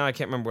lyrics, now I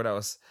can't remember what I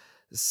was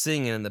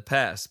singing in the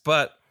past,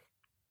 but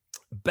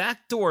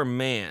Backdoor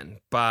Man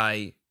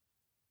by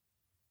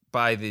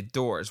The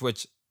Doors,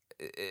 which,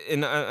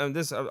 and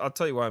I'll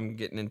tell you why I'm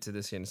getting into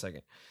this here in a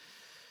second.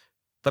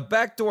 But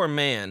Backdoor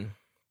Man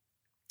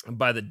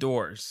by The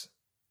Doors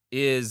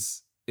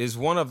is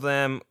one of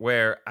them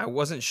where I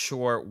wasn't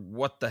sure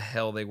what the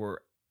hell they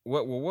were,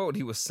 what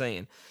he was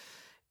saying.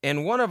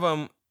 And one of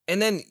them,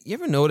 and then you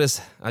ever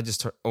notice, I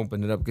just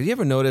opened it up, because you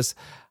ever notice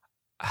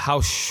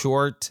how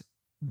short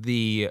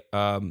the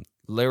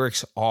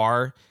lyrics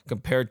are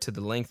compared to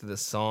the length of the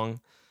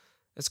song?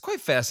 It's quite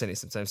fascinating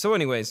sometimes. So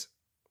anyways,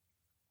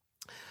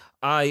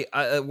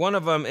 I one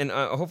of them, and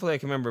hopefully I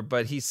can remember,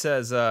 but he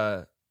says,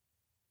 oh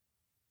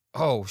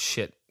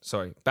shit,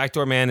 sorry.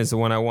 Backdoor Man is the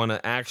one I want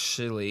to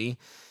actually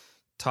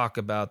talk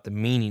about the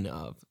meaning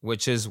of,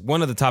 which is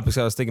one of the topics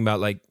I was thinking about,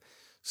 like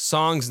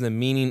songs and the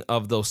meaning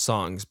of those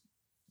songs,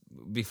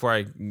 before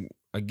I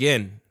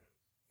again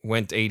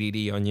went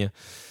ADD on you,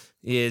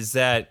 is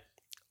that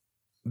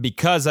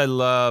because I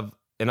love,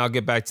 and I'll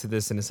get back to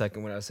this in a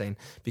second, what I was saying,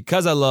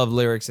 because I love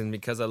lyrics and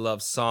because I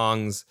love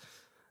songs,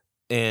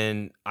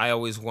 and I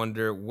always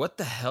wonder, what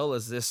the hell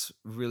is this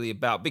really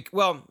about?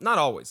 Well, not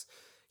always.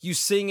 you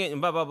sing it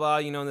and blah, blah, blah,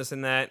 and this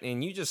and that,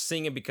 and you just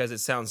sing it because it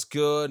sounds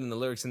good and the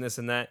lyrics and this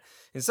and that.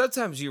 And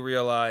sometimes you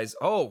realize,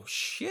 oh,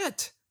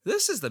 shit,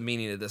 this is the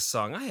meaning of this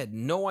song. I had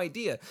no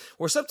idea.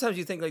 Or sometimes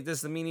you think like this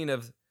is the meaning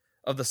of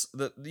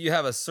you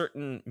have a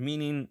certain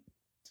meaning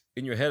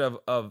in your head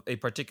of a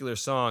particular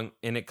song,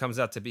 and it comes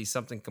out to be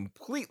something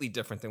completely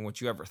different than what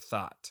you ever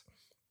thought.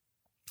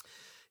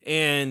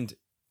 And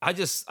I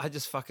just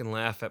fucking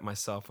laugh at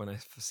myself when I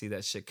see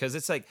that shit. Because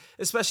it's like,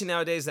 especially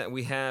nowadays that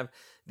we have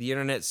the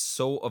internet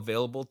so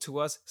available to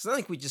us, it's not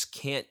like we just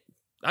can't.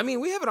 I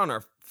mean, we have it on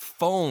our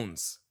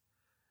phones.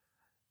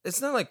 It's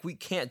not like we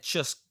can't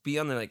just be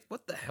on there like,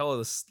 what the hell are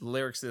the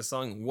lyrics of this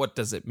song? What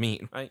does it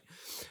mean, right?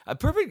 A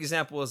perfect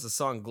example is the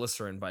song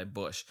Glycerin by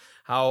Bush.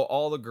 How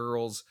all the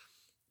girls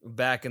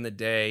back in the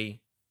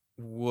day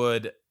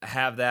would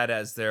have that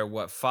as their,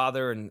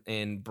 father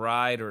and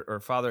bride or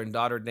father and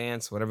daughter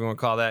dance, whatever you want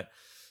to call that,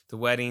 the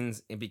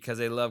weddings, and because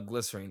they love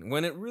glycerin.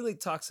 When it really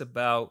talks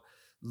about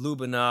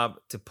lubing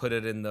up to put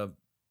it in the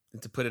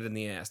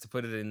ass, to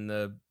put it in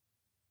the,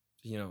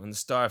 in the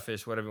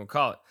starfish, whatever you want to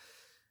call it.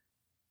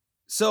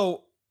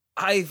 So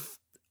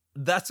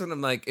that's when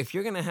I'm like, if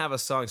you're going to have a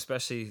song,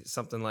 especially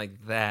something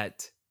like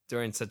that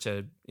during such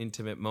an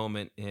intimate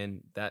moment,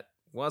 and that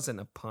wasn't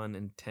a pun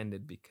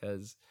intended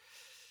because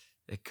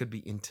it could be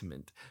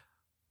intimate.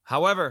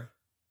 However,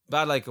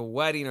 about like a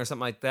wedding or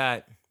something like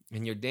that,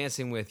 and you're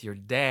dancing with your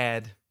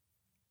dad,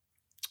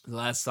 the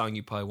last song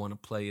you probably want to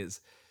play is,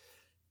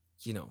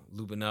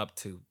 lubing up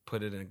to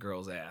put it in a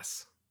girl's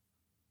ass.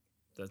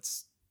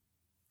 That's,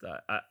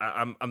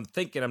 I'm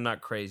thinking I'm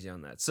not crazy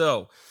on that.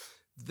 So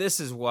this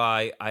is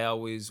why I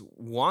always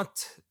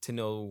want to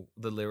know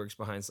the lyrics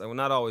behind something. Well,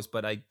 not always,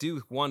 but I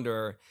do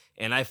wonder,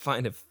 and I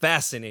find it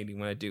fascinating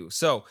when I do.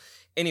 So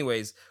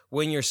anyways,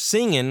 when you're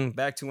singing,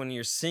 the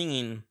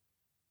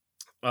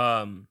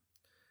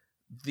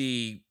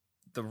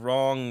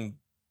wrong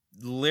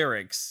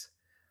lyrics,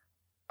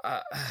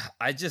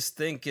 I just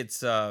think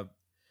it's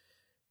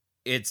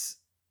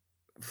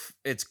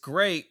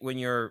great when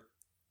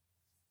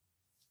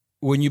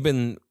you've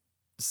been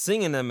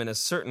singing them in a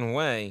certain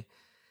way,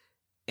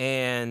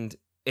 and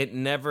it's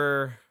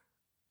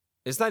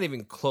not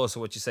even close to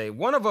what you say.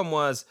 One of them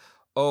was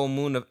 "Oh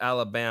Moon of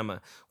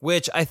Alabama,"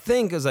 which I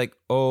think is like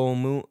oh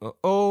moon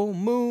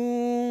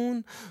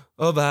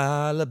of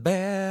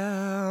Alabama,"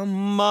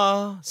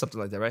 something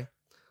like that, right?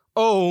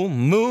 "Oh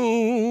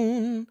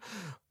moon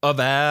of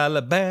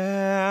Alabama,"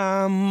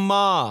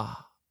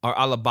 or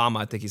Alabama,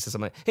 I think he said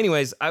something like.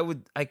 Anyways, I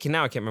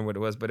can't remember what it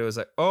was, but it was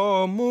like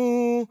 "Oh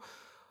moon,"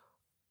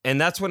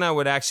 and that's when I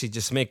would actually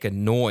just make a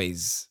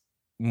noise.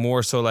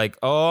 More so like,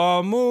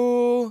 oh,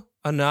 moo,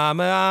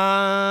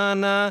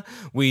 anamana,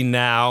 we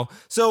now.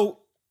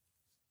 So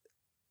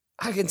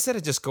instead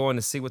of just going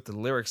to see what the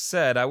lyrics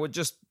said, I would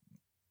just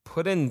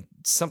put in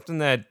something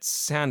that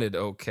sounded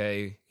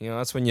okay.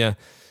 That's when you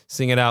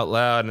sing it out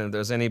loud, and if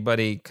there's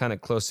anybody kind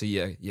of close to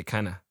you, you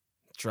kind of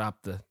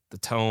drop the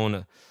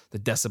tone, the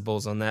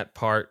decibels on that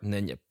part, and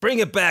then you bring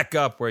it back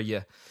up where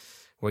you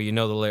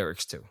know the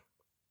lyrics to.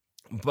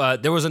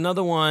 But there was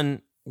another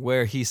one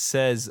where he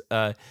says,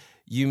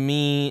 you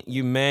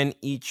men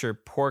eat your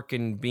pork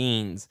and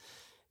beans.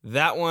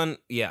 That one,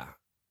 yeah.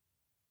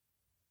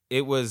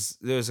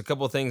 There's a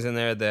couple of things in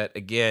there that,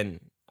 again,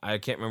 I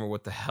can't remember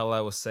what the hell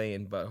I was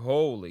saying, but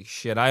holy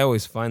shit, I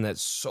always find that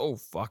so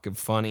fucking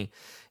funny.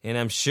 And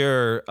I'm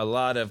sure a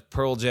lot of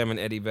Pearl Jam and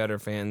Eddie Vedder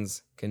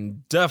fans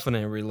can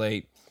definitely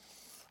relate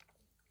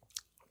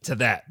to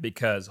that,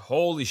 because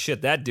holy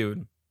shit, that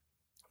dude,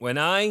 when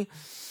I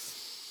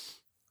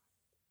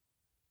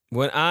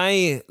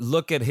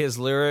look at his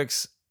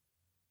lyrics,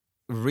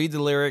 read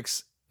the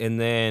lyrics, and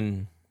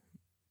then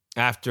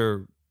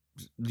after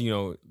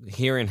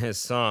hearing his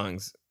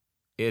songs,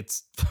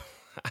 it's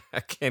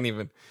I can't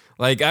even,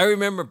 like, I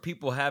remember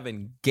people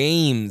having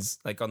games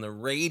like on the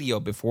radio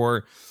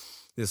before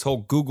this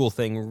whole Google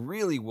thing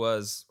really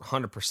was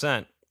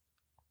 100%.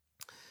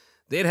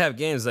 They'd have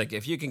games like,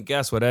 if you can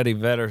guess what Eddie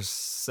Vedder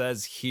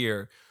says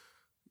here,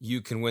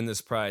 you can win this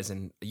prize.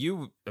 And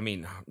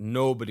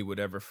nobody would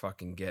ever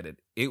fucking get it.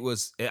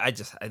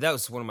 That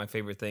was one of my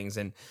favorite things.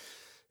 And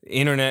the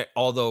internet,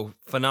 although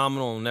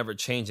phenomenal, will never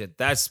change it.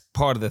 That's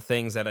part of the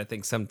things that I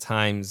think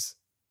sometimes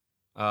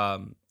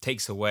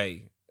takes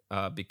away,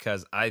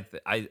 because I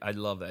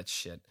love that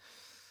shit.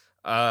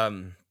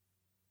 And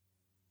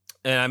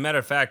a matter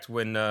of fact,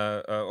 when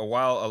a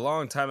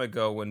long time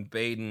ago, when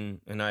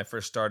Baden and I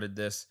first started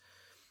this,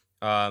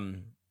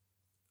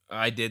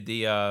 I did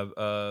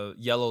the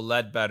Yellow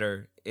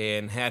Ledbetter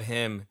and had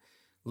him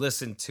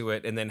listen to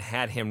it, and then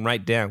had him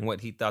write down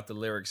what he thought the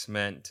lyrics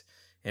meant.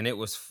 And it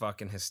was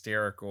fucking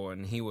hysterical,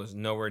 and he was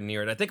nowhere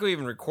near it. I think we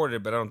even recorded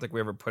it, but I don't think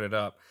we ever put it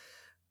up.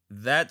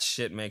 That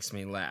shit makes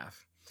me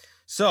laugh.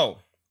 So,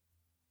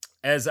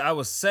 as I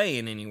was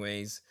saying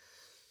anyways,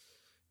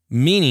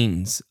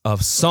 meanings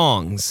of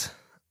songs.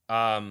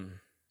 One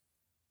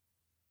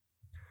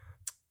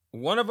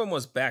of them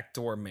was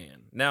Backdoor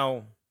Man.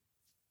 Now,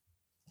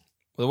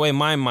 the way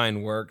my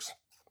mind works,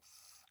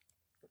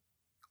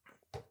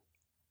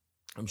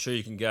 I'm sure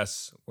you can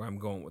guess where I'm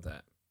going with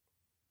that.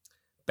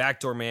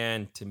 Backdoor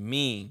man to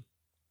me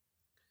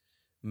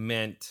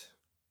meant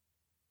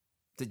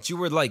that you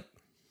were like,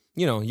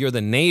 you're the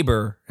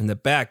neighbor in the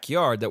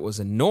backyard that was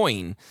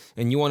annoying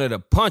and you wanted a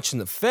punch in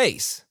the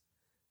face.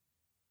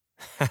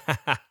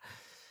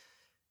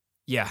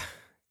 Yeah.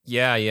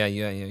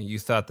 You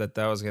thought that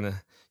was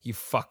gonna, you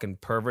fucking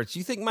perverts.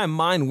 You think my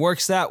mind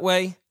works that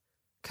way?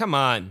 Come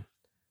on.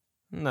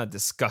 I'm not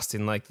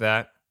disgusting like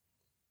that.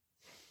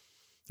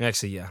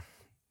 Actually, yeah.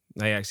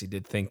 I actually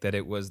did think that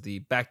it was the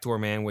backdoor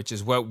man, which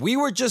is what we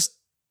were just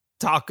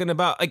talking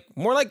about, like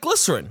more like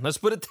glycerin. Let's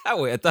put it that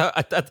way. I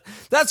thought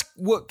that's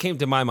what came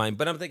to my mind,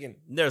 but I'm thinking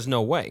there's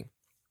no way.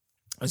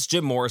 It's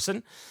Jim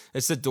Morrison.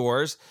 It's the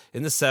Doors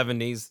in the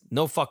 70s.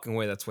 No fucking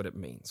way that's what it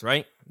means,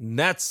 right? And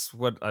that's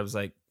what I was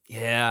like,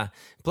 yeah.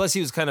 Plus,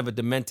 he was kind of a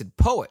demented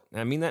poet.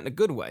 I mean that in a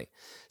good way.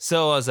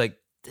 So I was like,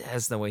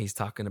 that's the way he's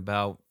talking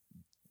about,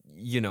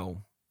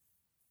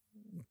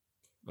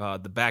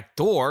 the back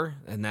door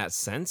in that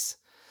sense.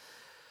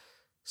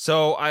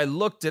 So I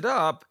looked it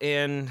up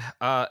and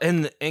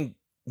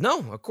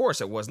no, of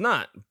course it was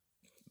not.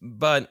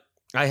 But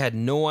I had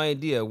no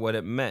idea what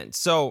it meant.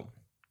 So,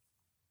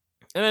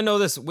 and I know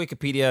this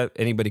Wikipedia,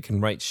 anybody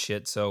can write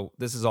shit. So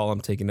this is all I'm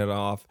taking it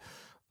off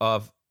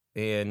of.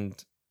 And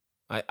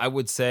I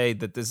would say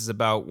that this is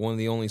about one of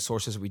the only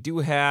sources we do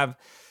have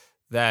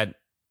that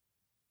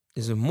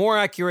is more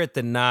accurate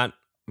than not.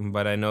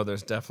 But I know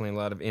there's definitely a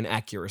lot of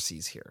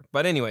inaccuracies here.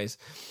 But anyways,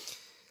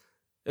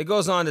 it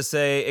goes on to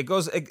say, it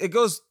goes like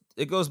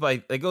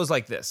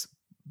this.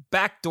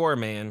 Backdoor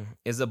Man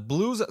is a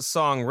blues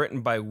song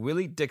written by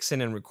Willie Dixon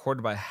and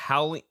recorded by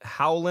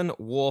Howlin'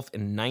 Wolf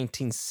in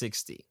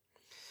 1960.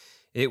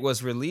 It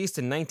was released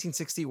in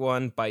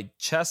 1961 by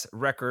Chess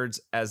Records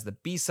as the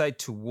B-side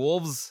to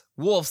Wolf's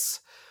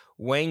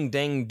Wang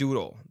Dang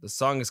Doodle. The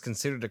song is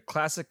considered a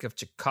classic of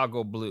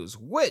Chicago blues,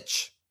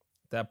 which,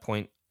 at that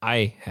point,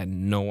 I had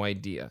no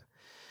idea.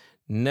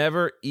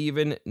 Never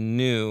even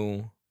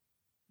knew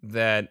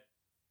that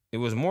it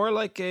was more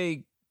like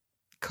a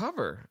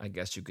cover, I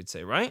guess you could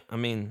say, right? I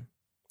mean,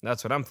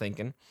 that's what I'm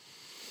thinking.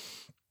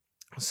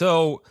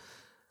 So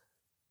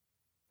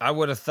I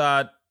would have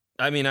thought,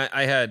 I mean,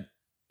 I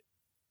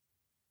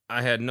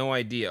had no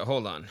idea.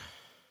 Hold on.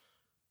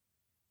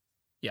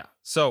 Yeah.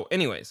 So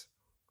anyways,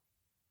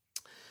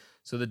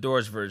 so the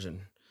Doors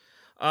version.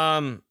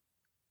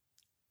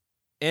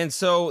 And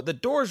so the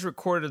Doors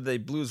recorded the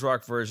blues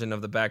rock version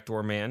of the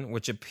Backdoor Man,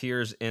 which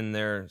appears in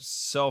their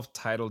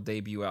self-titled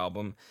debut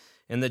album.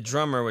 And the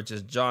drummer, which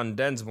is John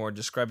Densmore,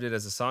 described it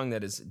as a song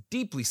that is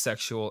deeply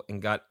sexual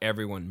and got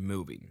everyone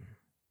moving.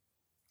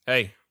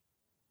 Hey,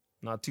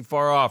 not too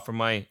far off from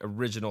my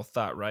original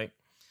thought, right?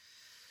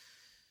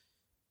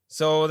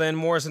 So then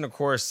Morrison, of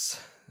course,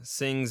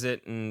 sings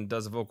it and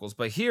does the vocals.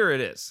 But here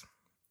it is.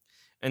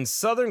 In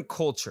Southern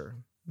culture,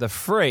 the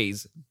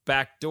phrase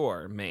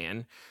backdoor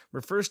man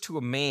refers to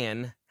a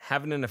man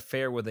having an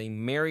affair with a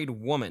married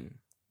woman,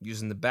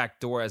 using the back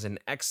door as an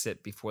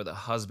exit before the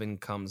husband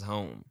comes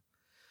home.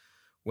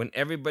 When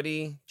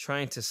everybody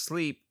trying to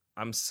sleep,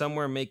 I'm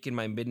somewhere making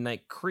my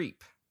midnight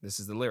creep. This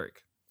is the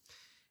lyric.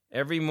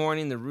 Every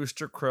morning the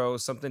rooster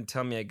crows, something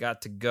tell me I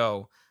got to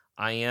go.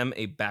 I am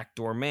a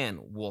backdoor man,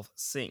 Wolf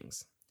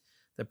sings.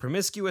 The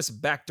promiscuous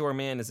backdoor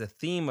man is a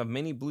theme of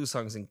many blues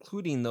songs,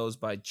 including those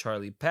by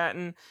Charlie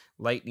Patton,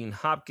 Lightning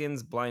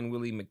Hopkins, Blind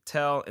Willie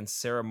McTell, and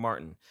Sarah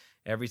Martin.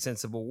 Every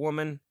sensible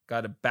woman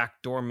got a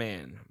backdoor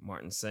man,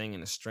 Martin sang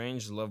in a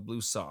strange love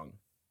blues song.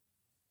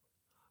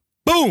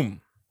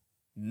 Boom!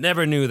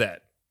 Never knew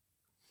that.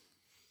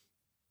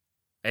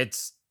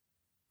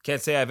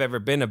 Can't say I've ever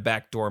been a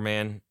backdoor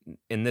man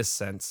in this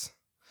sense.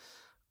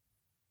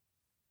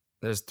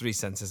 There's 3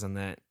 senses on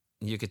that.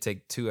 You could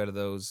take 2 out of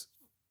those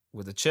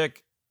with a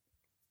chick.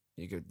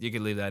 You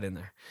could leave that in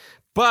there.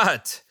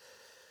 But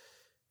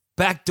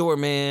backdoor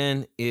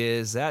man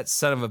is that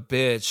son of a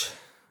bitch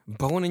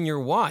boning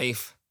your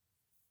wife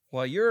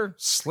while you're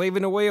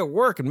slaving away at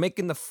work and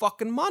making the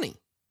fucking money.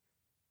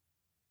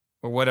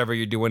 Or whatever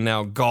you're doing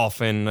now,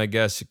 golfing, I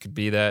guess it could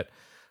be that.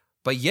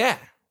 But yeah,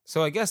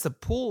 so I guess the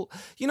pool,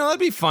 that'd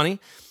be funny.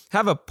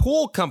 Have a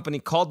pool company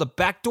called the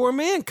Backdoor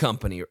Man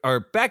Company or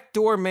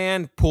Backdoor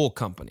Man Pool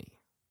Company.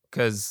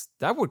 Because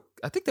I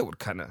think that would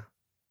kind of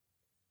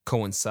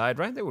coincide,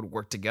 right? They would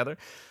work together.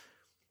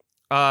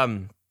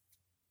 But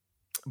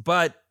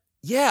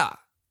yeah,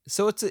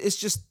 so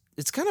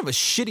it's kind of a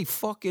shitty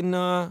fucking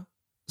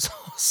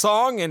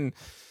song and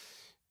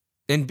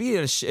that'd be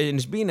a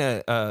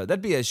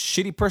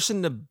shitty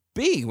person to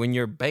be when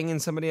you're banging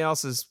somebody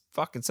else's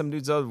fucking some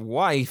dude's other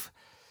wife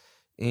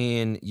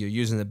and you're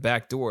using the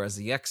back door as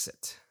the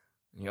exit.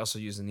 And you're also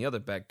using the other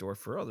back door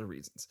for other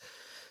reasons.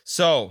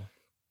 So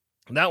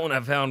that one I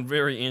found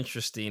very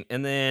interesting.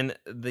 And then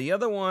the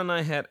other one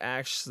I had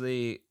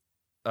actually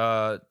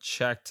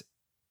checked.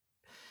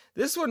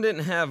 This one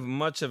didn't have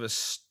much of a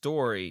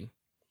story,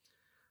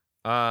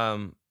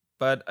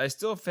 but I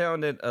still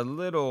found it a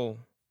little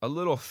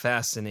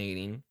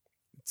fascinating.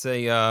 It's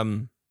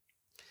a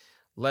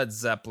Led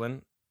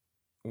Zeppelin,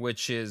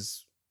 which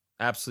is,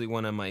 absolutely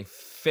one of my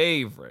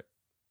favorite,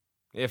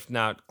 if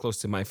not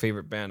close to my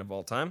favorite band of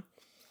all time.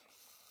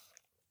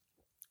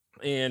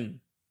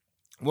 And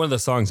one of the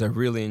songs I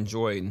really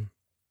enjoyed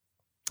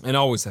and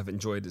always have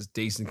enjoyed is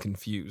Dazed and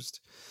Confused.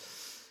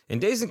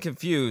 And Dazed and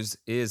Confused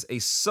is a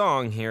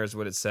song, here's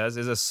what it says,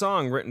 is a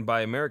song written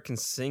by American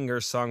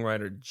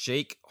singer-songwriter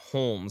Jake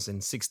Holmes in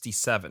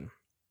 1967.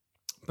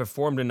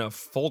 Performed in a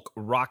folk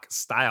rock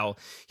style.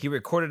 He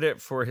recorded it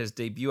for his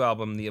debut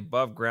album, The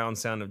Above Ground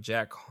Sound of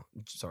Jake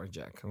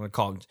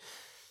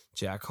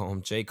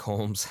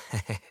Holmes.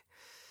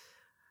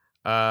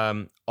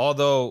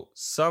 Although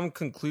some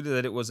concluded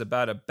that it was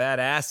about a bad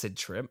acid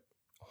trip,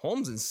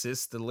 Holmes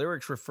insists the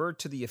lyrics refer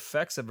to the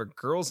effects of a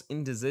girl's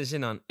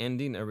indecision on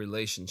ending a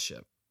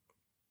relationship.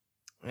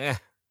 The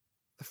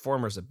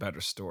former's a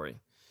better story.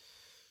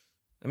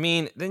 I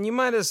mean, then you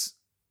might as...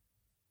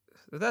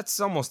 That's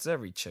almost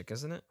every chick,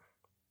 isn't it?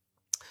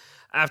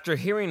 After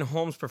hearing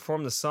Holmes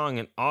perform the song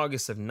in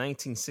August of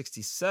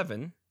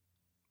 1967,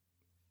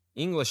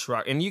 English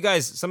rock... And you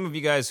guys, some of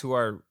you guys who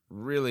are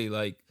really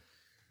like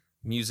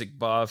music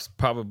buffs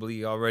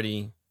probably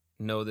already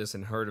know this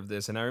and heard of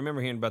this. And I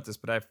remember hearing about this,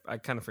 but I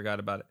kind of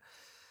forgot about it.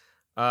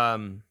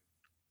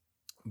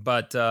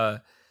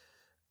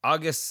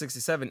 August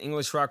 1967,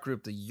 English rock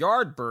group The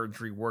Yardbirds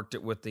reworked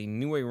it with a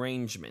new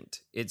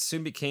arrangement. It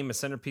soon became a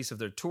centerpiece of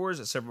their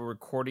tours, several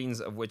recordings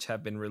of which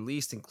have been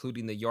released,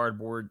 including the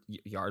Yardbirds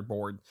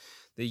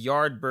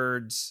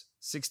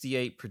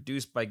 68,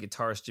 produced by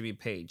guitarist Jimmy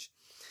Page.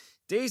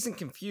 Dazed and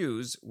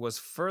Confused was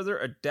further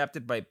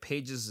adapted by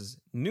Page's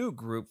new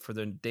group for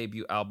their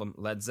debut album,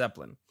 Led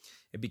Zeppelin.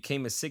 It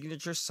became a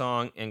signature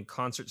song and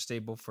concert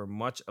staple for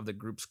much of the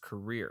group's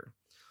career.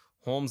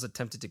 Holmes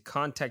attempted to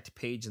contact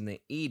Page in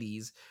the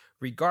 80s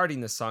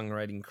regarding the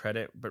songwriting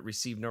credit, but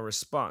received no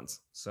response.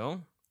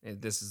 So,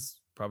 this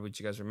is probably what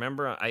you guys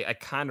remember. I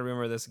kind of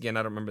remember this. Again,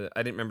 I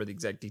didn't remember the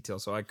exact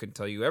details, so I couldn't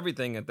tell you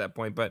everything at that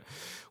point. But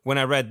when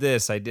I read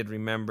this, I did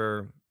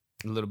remember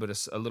a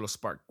little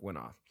spark went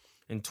off.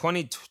 In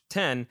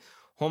 2010,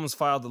 Holmes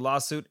filed the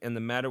lawsuit, and the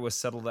matter was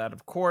settled out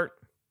of court,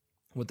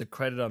 with the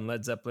credit on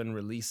Led Zeppelin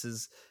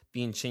releases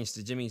being changed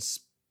to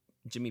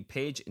Jimmy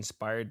Page,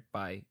 inspired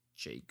by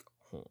Jake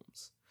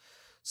Holmes.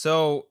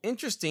 So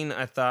interesting,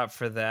 I thought,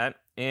 for that.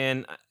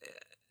 And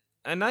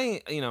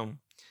I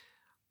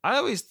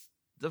always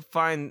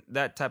find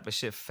that type of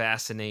shit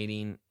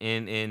fascinating.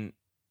 And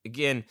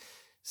again,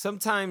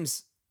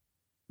 sometimes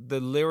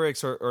the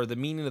lyrics or the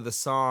meaning of the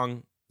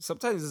song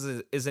sometimes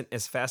isn't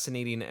as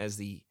fascinating as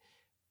the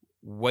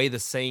way the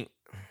song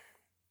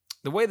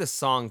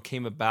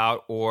came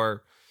about,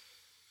 or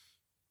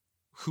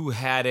who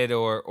had it,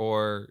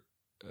 or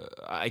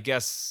I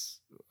guess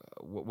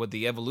with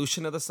the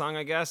evolution of the song.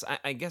 I guess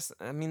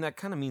I mean that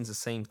kind of means the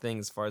same thing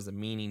as far as the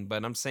meaning,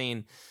 but I'm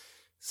saying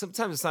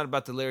sometimes it's not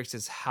about the lyrics,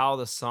 it's how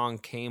the song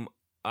came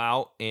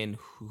out and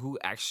who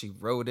actually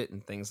wrote it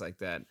and things like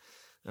that.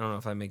 I don't know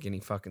if I make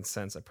any fucking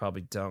sense. I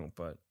probably don't,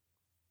 but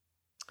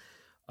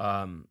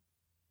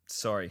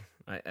sorry.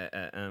 I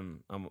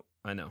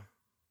know.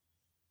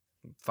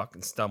 I'm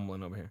fucking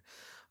stumbling over here.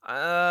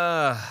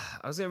 I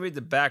was gonna read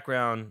the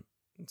background.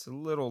 It's a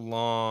little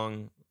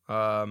long.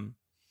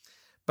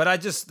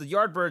 But the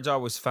Yardbirds I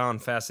always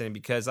found fascinating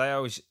because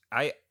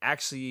I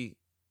actually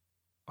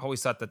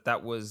always thought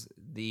that was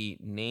the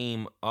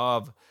name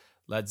of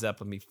Led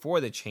Zeppelin before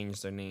they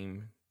changed their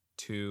name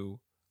to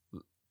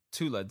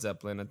Led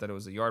Zeppelin. I thought it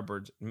was the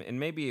Yardbirds, and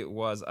maybe it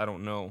was. I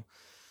don't know.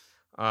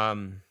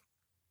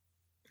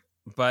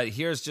 But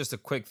here's just a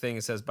quick thing.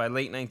 It says, by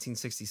late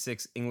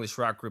 1966, English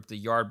rock group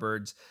The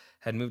Yardbirds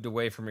had moved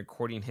away from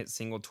recording hit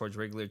single towards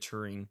regular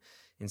touring.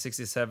 In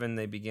 1967,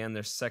 they began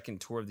their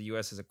second tour of the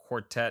U.S. as a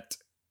quartet.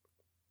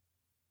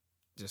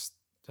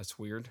 That's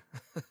weird.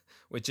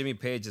 With Jimmy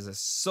Page as a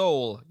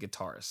sole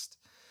guitarist.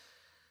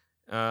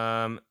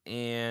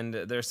 And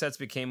their sets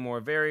became more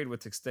varied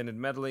with extended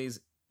medleys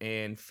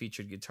and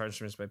featured guitar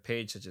instruments by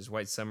Page, such as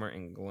White Summer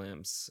and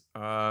Glimpse.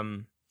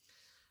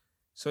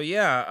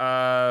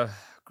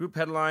 Group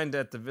headlined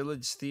at the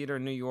Village Theater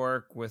in New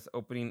York with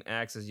opening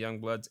acts as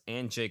Youngbloods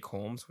and Jake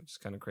Holmes, which is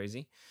kind of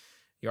crazy.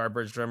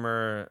 Yardbirds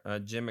drummer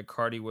Jim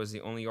McCarty was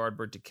the only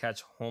Yardbird to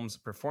catch Holmes'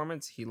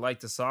 performance. He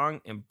liked the song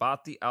and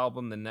bought the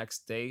album the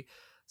next day,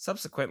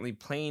 subsequently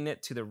playing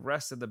it to the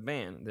rest of the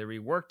band. They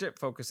reworked it,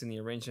 focusing the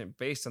arrangement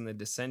based on the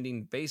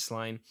descending bass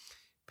line.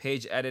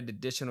 Page added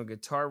additional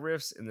guitar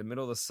riffs in the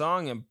middle of the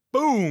song, and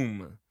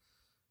boom!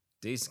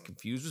 Dazed and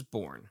Confused was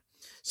born.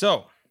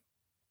 So,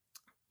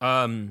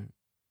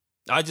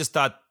 I just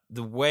thought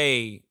the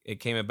way it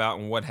came about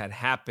and what had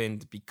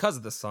happened because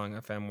of the song I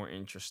found more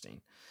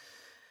interesting.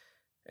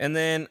 And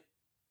then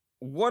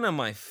one of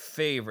my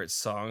favorite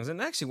songs,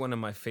 and actually one of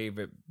my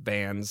favorite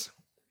bands,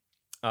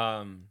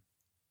 was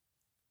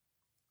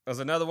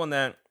another one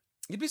that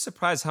you'd be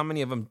surprised how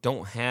many of them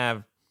don't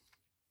have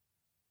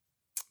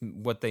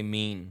what they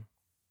mean.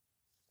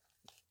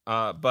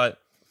 But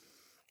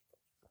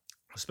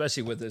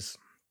especially with this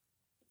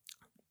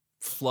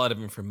flood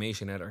of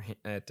information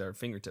at our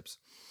fingertips.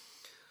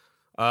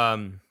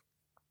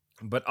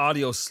 But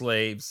Audio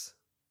Slaves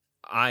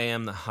I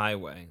Am the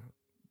Highway.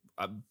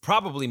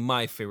 Probably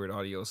my favorite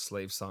Audio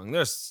Slave song.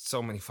 There's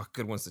so many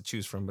good ones to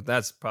choose from, but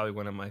that's probably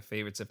one of my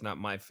favorites, if not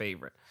my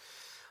favorite.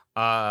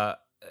 This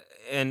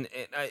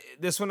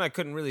one I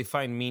couldn't really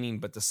find meaning,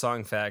 but the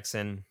song facts,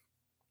 and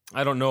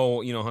I don't know,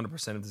 100%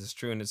 if this is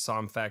true, and it's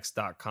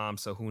songfacts.com,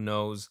 so who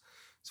knows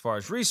as far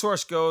as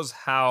resource goes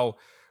how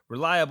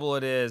reliable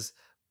it is,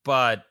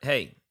 but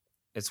hey,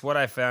 it's what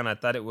I found. I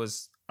thought it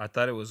was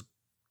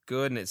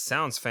good, and it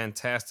sounds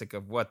fantastic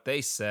of what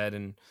they said,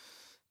 and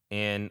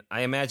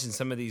I imagine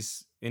some of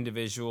these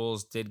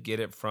individuals did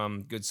get it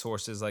from good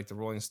sources like the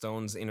Rolling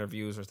Stones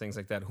interviews or things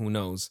like that. Who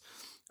knows?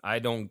 I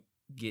don't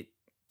get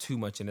too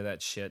much into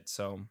that shit,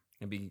 so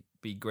it'd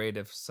be great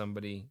if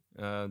somebody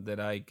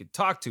that I could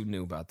talk to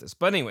knew about this.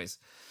 But anyways,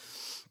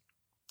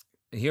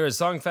 here is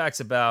song facts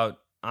about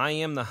I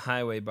Am the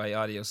Highway by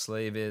Audio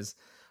Slave is,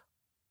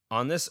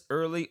 on this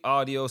early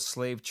Audio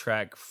Slave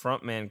track,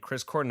 frontman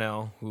Chris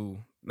Cornell, who,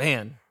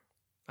 man,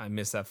 I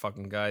miss that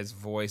fucking guy's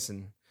voice,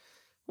 and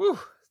whew, it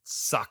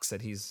sucks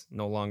that he's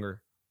no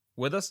longer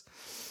with us,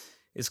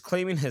 is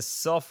claiming his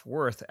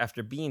self-worth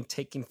after being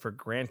taken for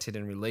granted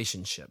in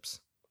relationships.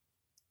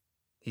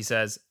 He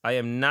says, I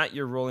am not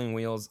your rolling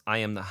wheels, I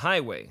am the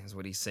highway, is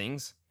what he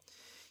sings.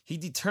 He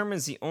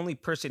determines the only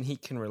person he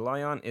can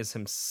rely on is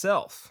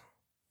himself.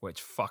 Which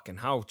fucking,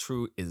 how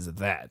true is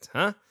that,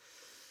 huh?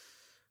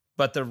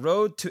 But the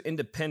road to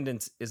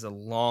independence is a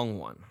long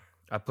one.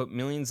 I put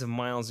millions of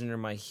miles under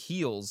my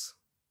heels,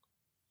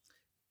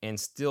 and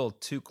still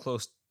too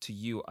close to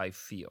you I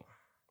feel.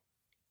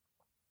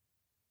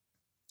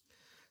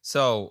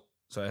 So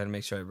I had to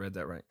make sure I read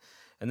that right.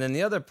 And then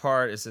the other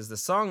part, it says, the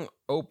song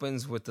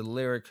opens with the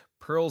lyric,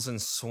 pearls and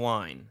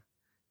swine,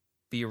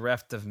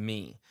 bereft of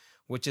me,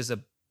 which is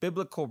a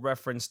biblical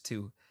reference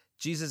to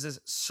Jesus'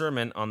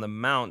 Sermon on the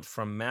Mount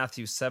from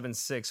Matthew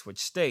 7:6, which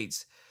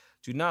states,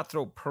 do not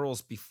throw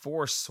pearls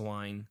before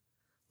swine,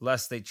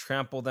 lest they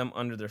trample them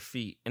under their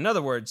feet. In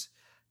other words,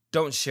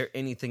 don't share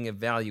anything of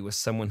value with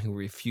someone who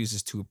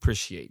refuses to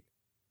appreciate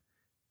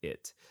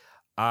it.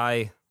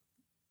 I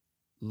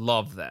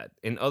love that.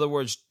 In other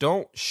words,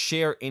 don't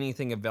share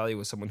anything of value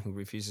with someone who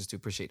refuses to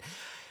appreciate.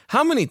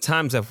 How many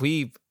times have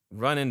we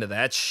run into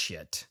that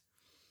shit?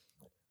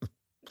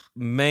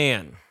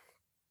 Man,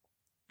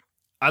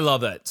 I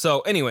love that.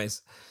 So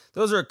anyways,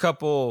 those are a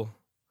couple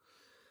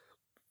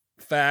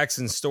facts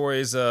and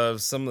stories of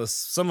some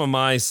of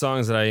my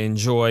songs that I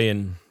enjoy,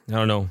 and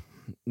I don't know.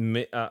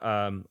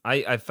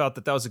 I felt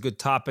that was a good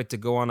topic to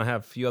go on. I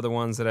have a few other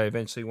ones that I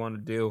eventually want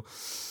to do.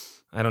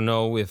 I don't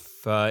know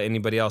if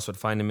anybody else would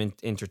find them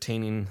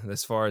entertaining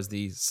as far as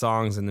the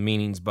songs and the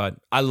meanings, but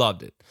I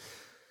loved it.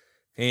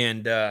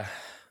 And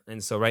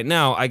so right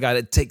now I got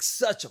to take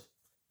such a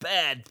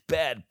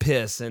bad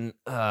piss, and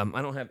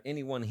I don't have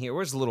anyone here.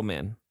 Where's the little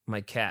man?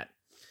 My cat.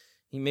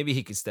 Maybe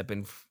he could step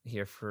in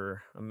here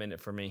for a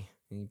minute for me.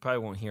 He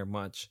probably won't hear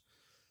much.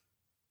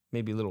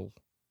 Maybe a little.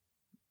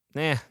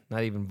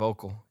 Not even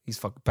vocal. He's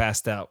fucking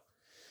passed out.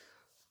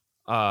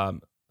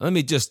 Let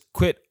me just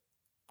quit.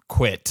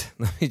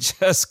 Let me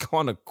just go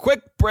on a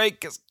quick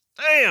break, because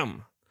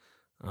damn,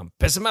 I'm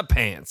pissing my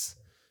pants.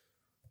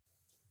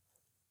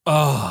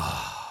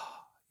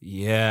 Oh,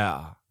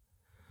 yeah.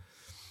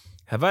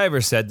 Have I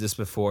ever said this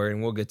before?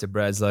 And we'll get to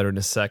Brad's letter in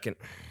a second.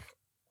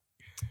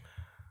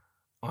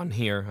 On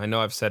here, I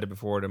know I've said it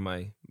before to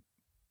my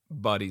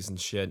buddies and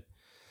shit.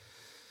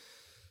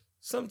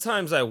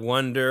 Sometimes I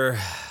wonder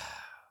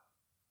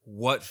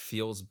what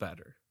feels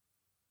better.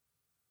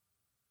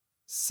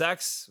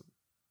 Sex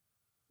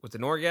with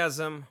an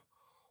orgasm,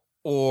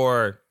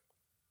 or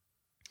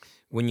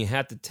when you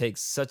have to take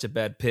such a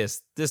bad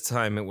piss. This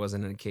time it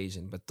wasn't an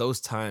occasion, but those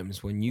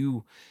times when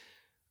you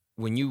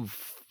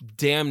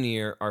damn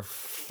near are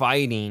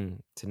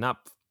fighting to not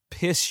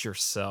piss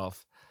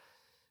yourself,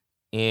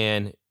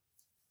 and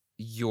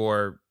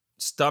your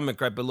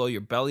stomach right below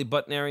your belly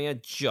button area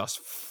just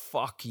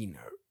fucking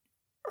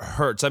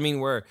hurts. I mean,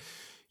 where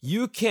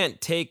you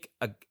can't take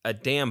a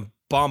damn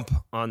bump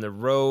on the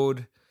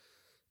road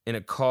in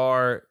a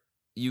car.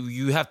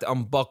 You have to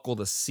unbuckle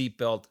the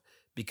seatbelt,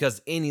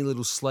 because any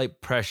little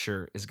slight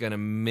pressure is going to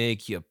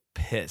make you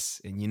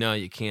piss. And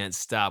you can't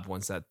stop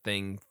once that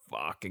thing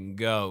fucking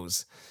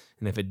goes.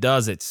 And if it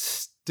does, it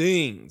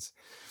stings.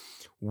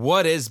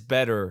 What is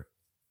better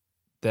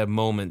at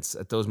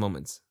those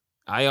moments?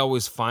 I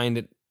always find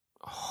it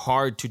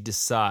hard to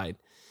decide.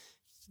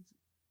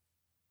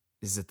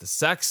 Is it the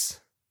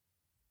sex?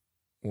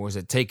 Or is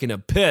it taking a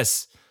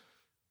piss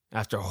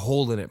after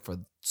holding it for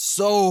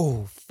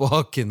so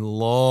fucking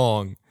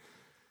long?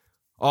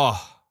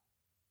 Oh,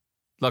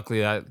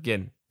 luckily, that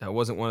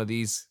wasn't one of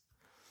these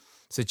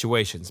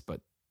situations,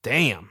 but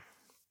damn.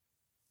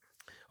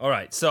 All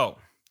right, so,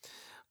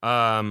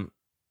 man,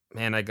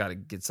 I got to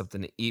get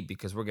something to eat,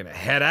 because we're going to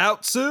head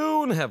out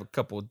soon, have a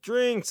couple of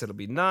drinks. It'll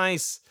be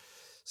nice.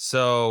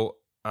 So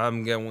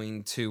I'm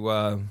going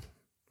to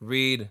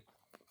read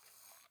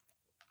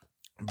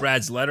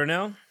Brad's letter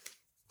now.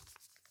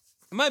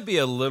 It might be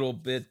a little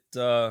bit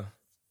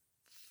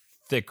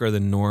thicker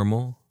than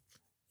normal.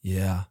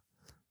 Yeah,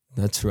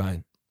 that's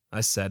right.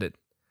 I said it.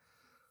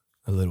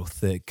 A little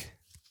thick.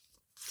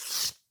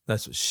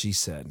 That's what she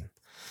said.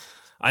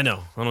 I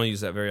know. I don't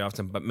use that very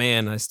often, but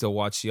man, I still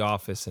watch The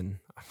Office and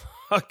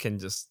I can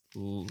just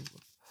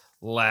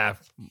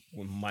laugh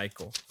with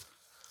Michael.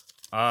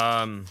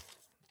 Oh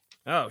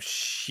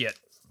shit.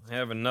 I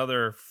have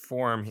another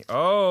form here.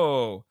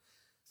 Oh,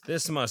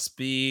 this must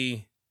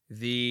be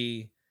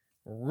the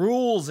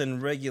rules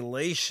and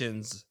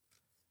regulations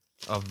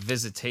of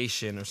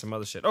visitation or some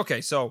other shit.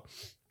 Okay, so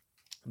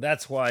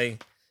that's why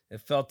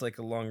it felt like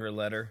a longer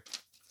letter.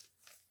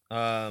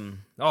 The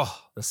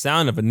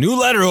sound of a new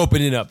letter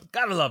opening up.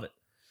 Gotta love it.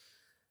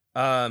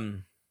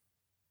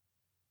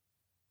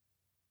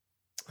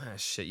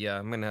 Shit, yeah,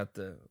 I'm gonna have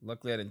to.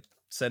 Luckily, I didn't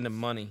send him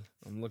money.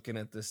 I'm looking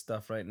at this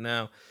stuff right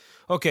now.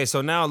 Okay,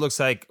 so now it looks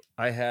like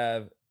I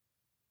have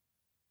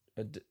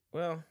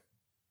well,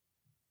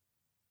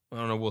 I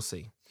don't know, we'll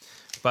see.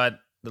 But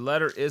the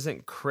letter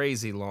isn't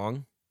crazy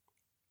long.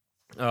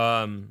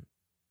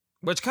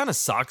 Which kind of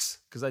sucks,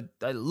 because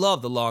I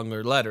love the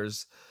longer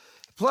letters.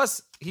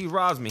 Plus, he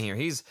robs me here.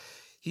 He's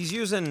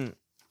using,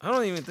 I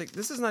don't even think,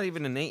 this is not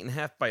even an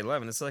 8.5 by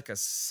 11. It's like a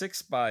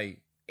 6 by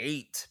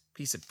 8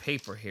 piece of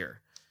paper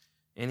here.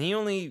 And he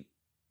only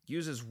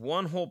uses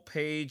one whole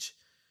page,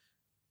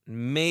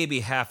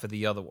 maybe half of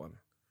the other one.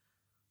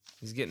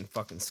 He's getting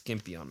fucking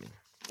skimpy on me.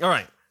 All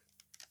right.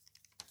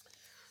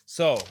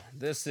 So,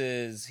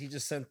 he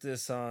just sent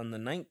this on the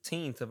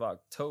 19th of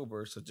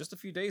October, so just a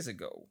few days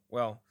ago.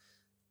 Well,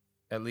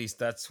 at least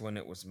that's when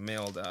it was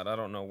mailed out. I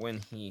don't know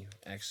when he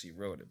actually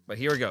wrote it, but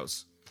here it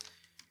goes.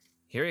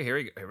 Here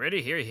he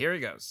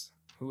goes.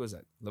 Who is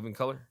that? Living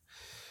Color?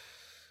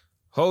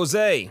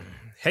 Jose.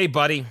 Hey,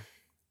 buddy.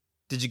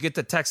 Did you get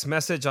the text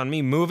message on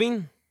me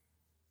moving?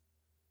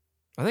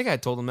 I think I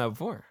told him that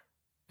before.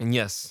 And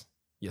yes,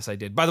 I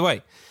did. By the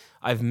way,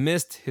 I've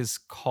missed his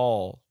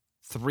call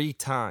 3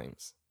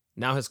 times.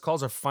 Now his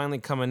calls are finally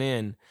coming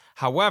in.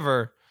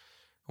 However,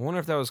 I wonder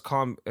if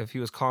he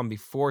was calling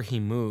before he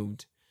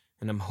moved.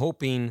 And I'm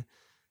hoping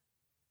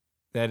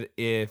that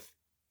if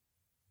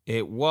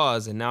it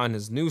was, and now in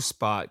his new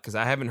spot, because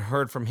I haven't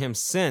heard from him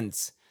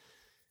since,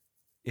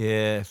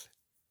 if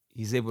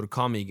he's able to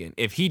call me again.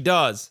 If he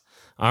does,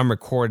 I'm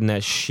recording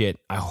that shit.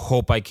 I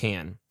hope I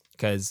can,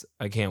 because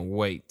I can't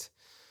wait.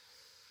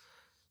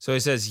 So he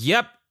says,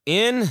 yep,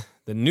 in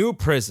the new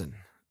prison.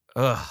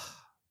 Ugh.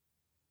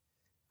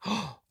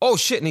 Oh,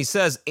 shit. And he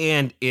says,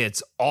 and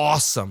it's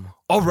awesome.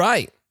 All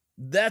right.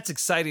 That's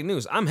exciting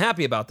news. I'm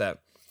happy about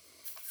that.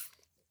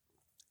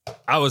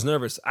 I was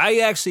nervous. I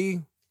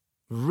actually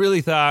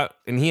really thought,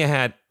 and he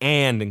had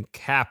and in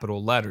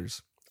capital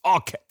letters,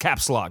 all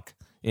caps lock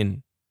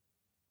in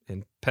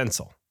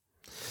pencil.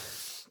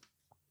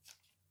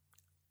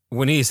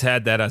 When he's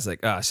had that, I was like,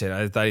 oh shit,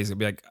 I thought he's gonna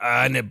be like,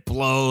 and it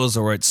blows,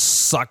 or it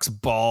sucks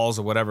balls,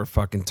 or whatever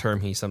fucking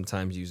term he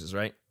sometimes uses,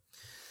 right?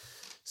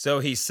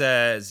 So he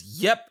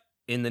says, yep,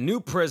 in the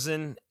new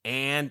prison,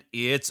 and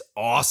it's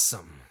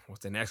awesome,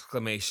 with an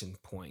exclamation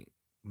point.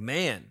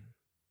 Man,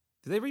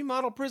 do they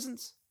remodel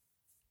prisons?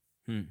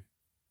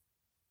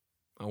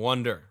 I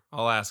wonder.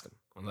 I'll ask him.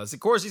 Unless, of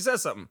course, he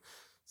says something.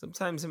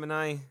 Sometimes him and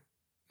I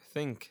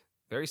think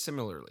very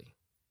similarly.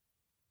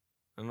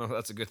 I don't know if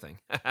that's a good thing.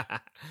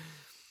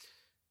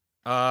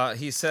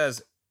 He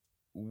says,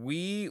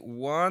 we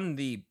won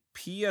the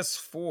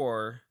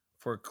PS4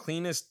 for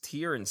cleanest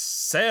tier in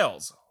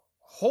sales.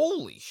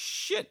 Holy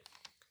shit.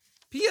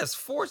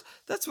 PS4s?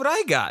 That's what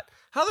I got.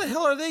 How the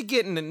hell are they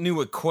getting new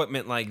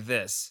equipment like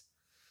this?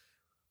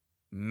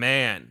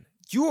 Man,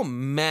 you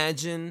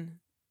imagine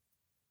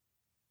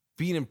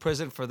being in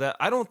prison for that?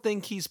 I don't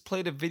think he's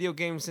played a video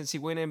game since he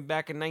went in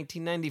back in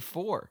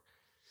 1994.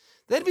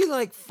 That'd be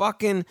like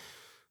fucking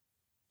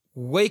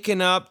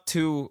waking up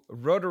to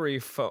rotary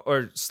phone,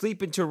 or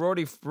sleeping to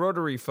a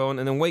rotary phone,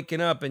 and then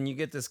waking up and you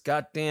get this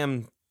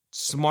goddamn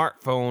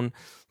smartphone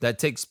that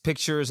takes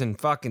pictures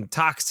and fucking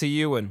talks to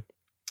you and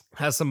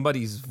has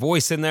somebody's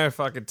voice in there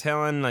fucking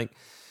telling, like,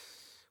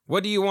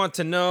 what do you want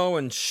to know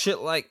and shit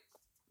like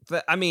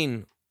that. I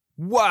mean,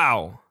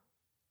 wow.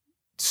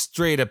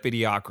 Straight up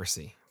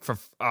idiocracy.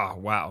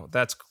 Wow.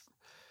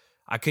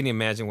 I couldn't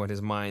imagine what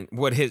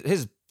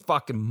his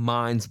fucking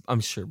mind's, I'm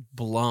sure,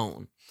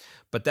 blown.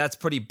 But that's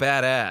pretty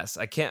badass.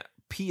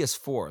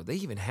 PS4, they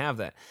even have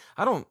that.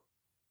 I don't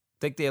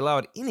think they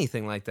allowed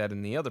anything like that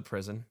in the other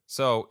prison.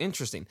 So,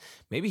 interesting.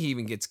 Maybe he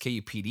even gets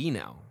KUPD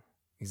now.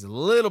 He's a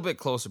little bit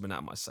closer, but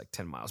not much, like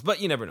 10 miles. But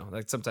you never know.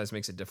 That sometimes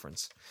makes a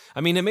difference.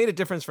 I mean, it made a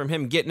difference from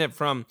him getting it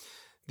from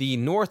the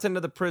north end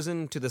of the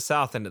prison to the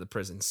south end of the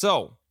prison.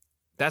 So,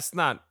 that's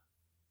not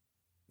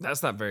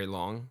very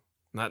long.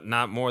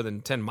 Not more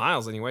than 10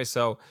 miles anyway.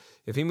 So,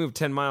 if he moved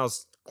 10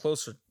 miles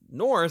closer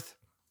north,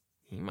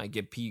 he might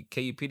get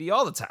KUPD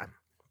all the time.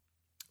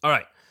 All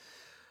right.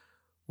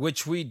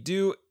 Which we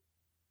do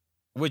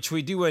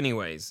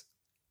anyways.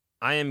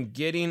 I am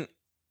getting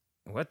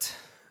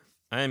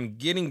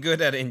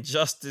good at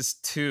Injustice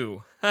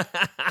 2.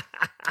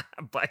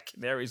 Black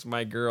Canary's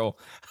my girl.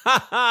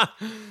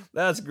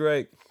 That's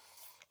great.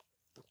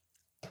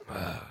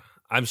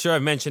 I'm sure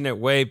I've mentioned it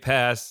way in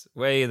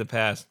the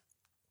past.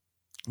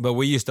 But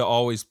we used to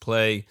always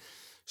play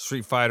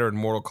Street Fighter and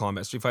Mortal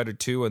Kombat, Street Fighter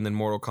 2 and then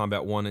Mortal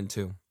Kombat 1 and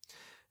 2.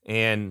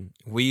 And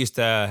we used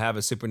to have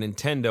a Super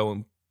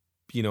Nintendo,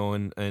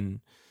 and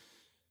and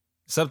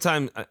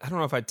sometimes I don't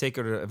know if I'd take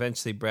her to.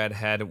 Eventually, Brad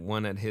had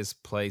one at his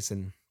place,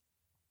 and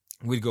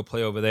we'd go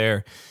play over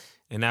there.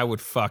 And I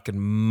would fucking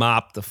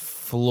mop the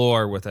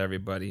floor with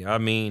everybody. I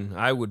mean,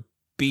 I would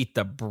beat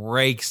the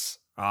brakes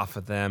off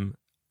of them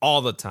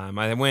all the time.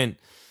 I went.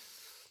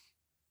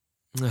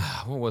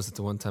 What was it?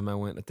 The one time I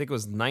went, I think it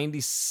was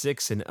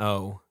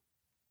 96-0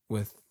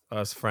 with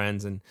us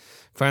friends, and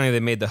finally they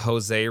made the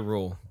Jose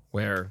rule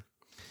where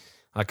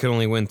I could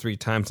only win 3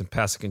 times and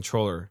pass a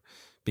controller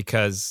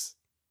because,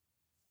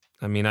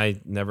 I mean,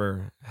 I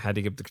never had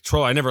to give the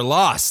control. I never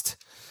lost.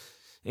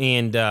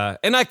 And I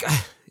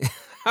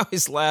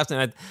always laughed,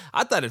 and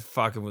I thought it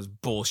fucking was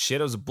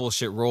bullshit. It was a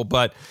bullshit rule,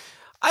 but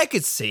I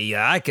could see.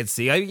 What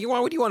do you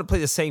want to play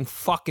the same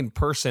fucking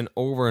person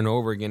over and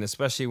over again,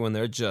 especially when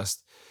they're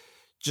just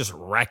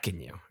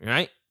wrecking you,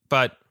 right?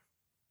 But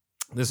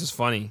this is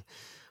funny.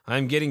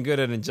 I'm getting good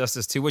at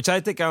Injustice 2, which I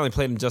think I only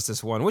played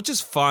Injustice 1, which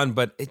is fun,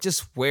 but it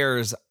just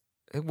the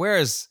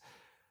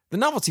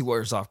novelty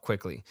wears off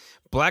quickly.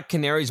 Black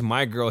Canary's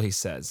my girl, he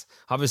says.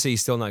 Obviously,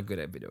 he's still not good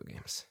at video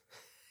games.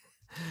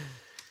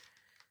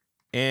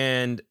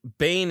 And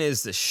Bane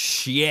is the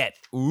shit.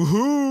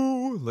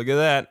 Ooh, look at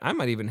that. I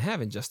might even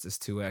have Injustice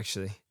 2,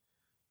 actually.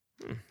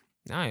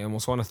 I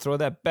almost want to throw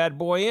that bad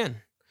boy in.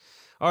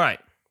 All right.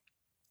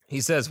 He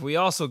says, we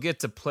also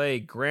get to play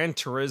Gran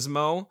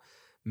Turismo,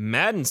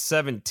 Madden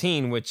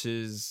 17, which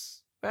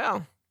is,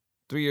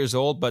 3 years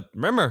old. But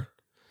remember,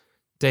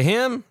 to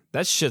him,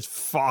 that shit's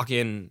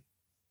fucking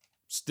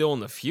still in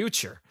the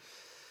future.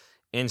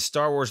 And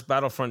Star Wars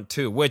Battlefront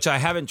 2, which I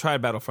haven't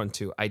tried Battlefront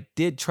 2. I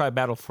did try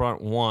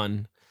Battlefront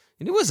 1,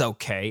 and it was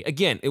okay.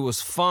 Again, it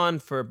was fun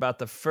for about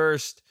the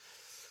first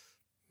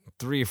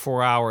 3 or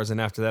 4 hours, and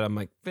after that, I'm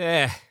like,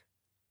 And,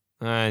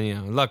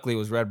 luckily it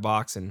was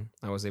Redbox, and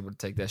I was able to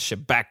take that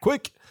shit back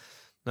quick.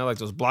 Not like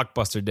those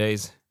Blockbuster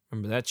days.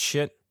 Remember that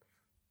shit?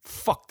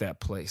 Fuck that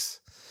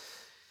place.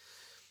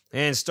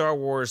 And Star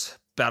Wars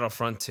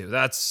Battlefront 2.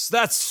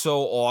 That's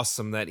so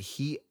awesome that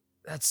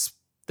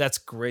that's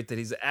great that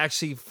he's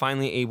actually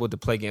finally able to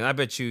play games. I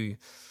bet you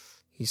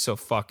he's so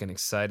fucking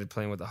excited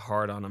playing with a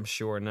heart on, I'm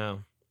sure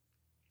now.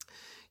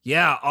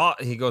 Yeah,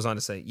 he goes on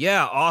to say,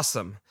 yeah,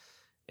 awesome.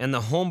 And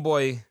the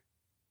homeboy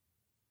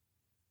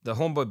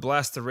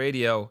blasts the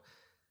radio,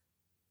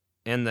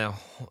 and I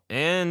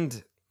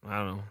don't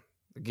know.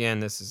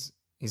 Again,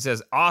 he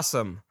says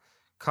awesome,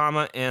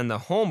 comma, and the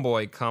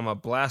homeboy, comma,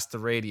 blast the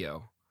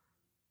radio.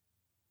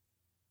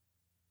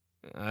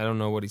 I don't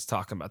know what he's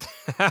talking about.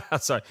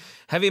 Sorry.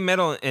 Heavy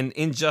Metal and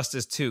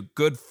Injustice 2.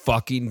 Good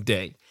fucking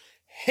day.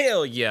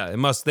 Hell yeah.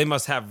 They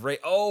must have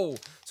so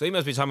he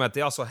must be talking about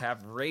they also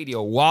have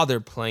radio while they're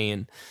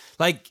playing.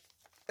 Like,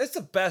 it's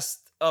the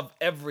best of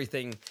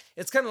everything.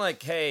 It's kind of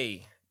like,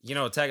 hey,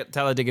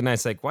 Talladega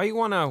Nights, like, why you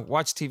want to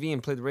watch TV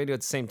and play the radio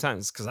at the same time?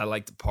 It's because I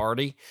like to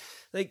party.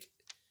 Like,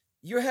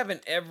 you're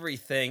having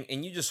everything,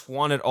 and you just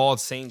want it all at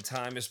the same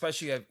time,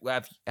 especially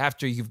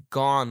after you've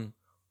gone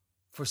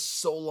for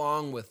so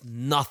long with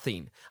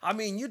nothing. I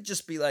mean, you'd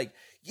just be like,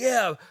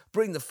 yeah,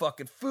 bring the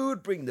fucking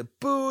food, bring the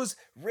booze,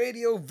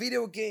 radio,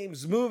 video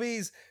games,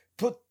 movies,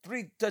 put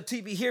the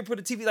TV here, put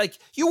a TV. Like,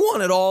 you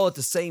want it all at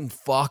the same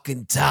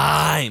fucking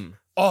time.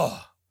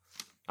 Oh,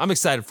 I'm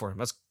excited for him.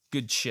 That's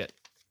good shit.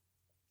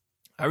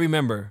 I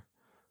remember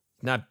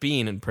not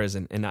being in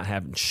prison and not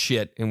having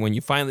shit. And when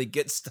you finally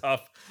get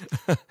stuff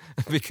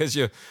because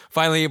you're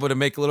finally able to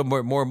make a little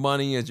more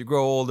money as you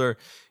grow older,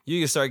 you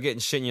can start getting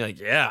shit and you're like,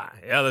 yeah,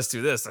 let's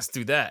do this. Let's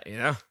do that,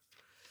 All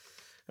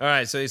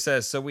right, so he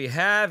says, so we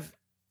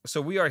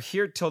are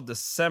here till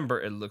December,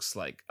 it looks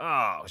like.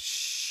 Oh,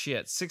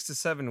 shit. 6 to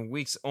 7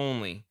 weeks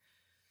only.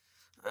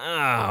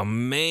 Oh,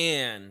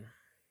 man.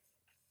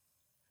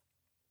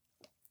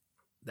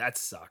 That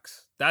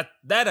sucks. That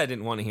I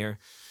didn't want to hear.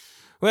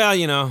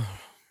 Well,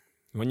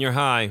 when you're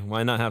high,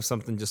 why not have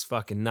something just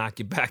fucking knock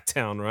you back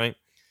down, right?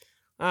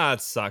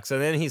 It sucks.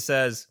 And then he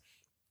says,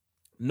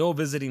 no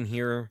visiting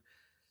here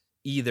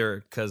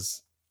either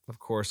because, of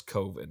course,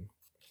 COVID.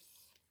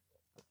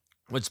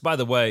 Which, by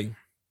the way,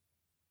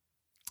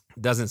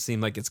 doesn't seem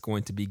like it's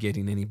going to be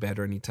getting any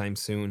better anytime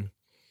soon.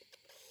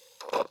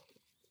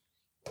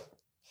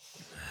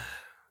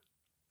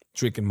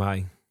 Drinking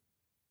my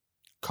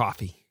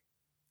coffee.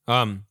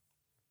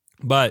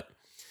 But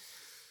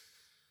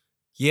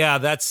yeah,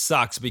 that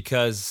sucks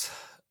because,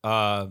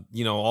 all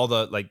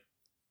the,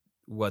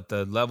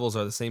 the levels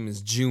are the same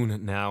as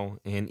June now.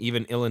 And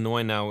even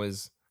Illinois now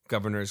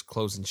governor is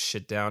closing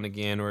shit down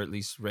again, or at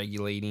least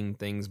regulating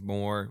things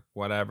more,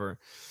 whatever.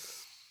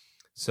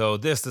 So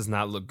this does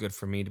not look good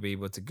for me to be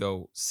able to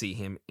go see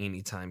him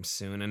anytime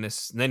soon. And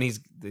then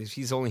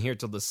he's only here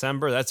till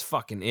December. That's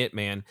fucking it,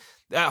 man.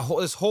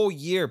 This whole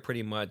year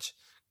pretty much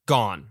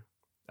gone.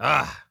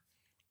 Oh,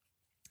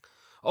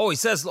 he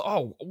says,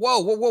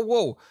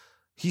 whoa.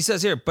 He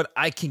says here, but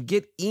I can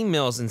get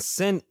emails and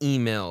send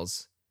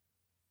emails.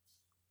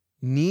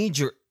 Need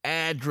your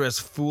address,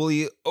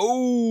 Fully.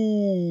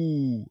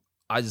 Oh,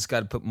 I just got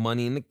to put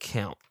money in the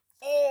account.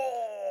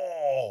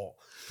 Oh,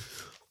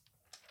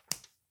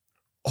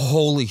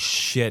 holy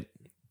shit.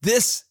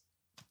 This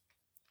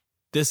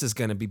is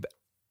going to be,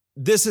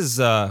 this is,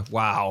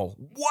 wow.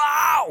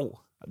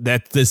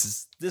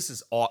 This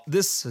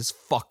is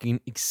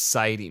fucking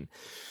exciting.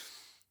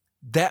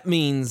 That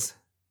means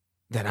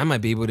that I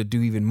might be able to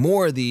do even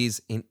more of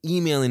these, and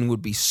emailing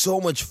would be so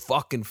much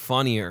fucking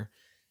funnier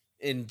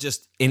in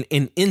just in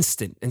an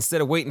instant, instead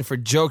of waiting for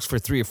jokes for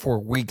 3 or 4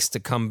 weeks to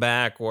come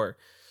back, or,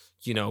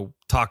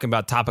 talking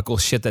about topical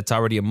shit that's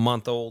already a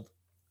month old.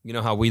 You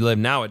know how we live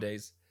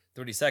nowadays.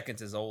 30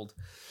 seconds is old.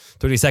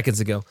 30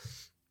 seconds ago.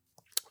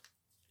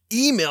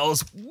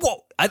 Emails,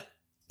 whoa.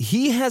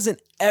 He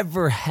hasn't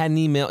ever had an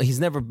email. He's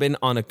never been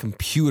on a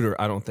computer,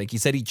 I don't think. He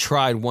said he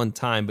tried one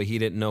time, but he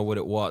didn't know what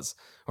it was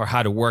or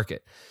how to work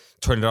it,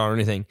 turn it on or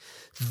anything.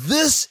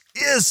 This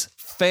is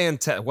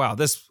fantastic. Wow,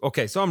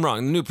 okay, so I'm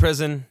wrong. The new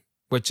prison,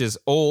 which is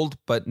old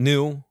but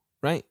new,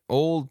 right?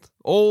 Old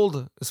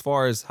as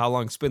far as how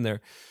long it's been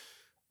there,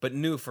 but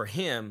new for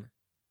him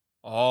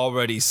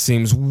already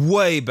seems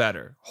way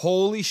better.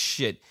 Holy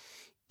shit.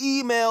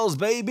 Emails,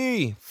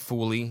 baby.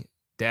 Fully.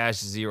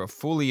 -0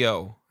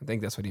 Fulio. I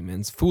think that's what he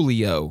means.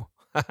 Fulio.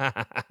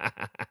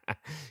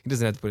 He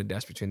doesn't have to put a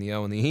dash between the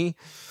O and the E.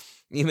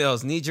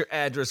 Emails, need your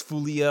address,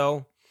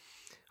 Fulio.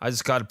 I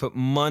just got to put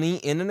money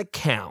in an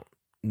account.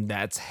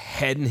 That's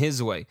heading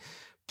his way.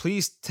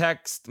 Please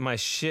text my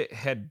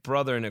shithead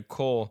brother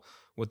Nicole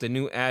with the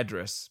new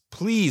address.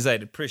 Please,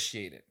 I'd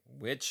appreciate it.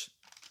 Which,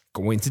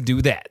 going to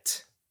do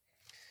that.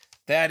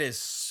 That is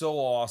so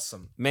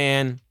awesome.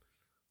 Man.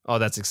 Oh,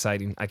 that's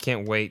exciting. I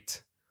can't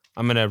wait.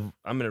 I'm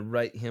gonna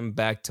write him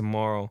back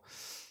tomorrow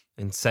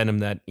and send him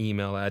that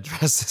email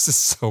address. This is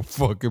so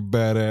fucking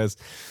badass.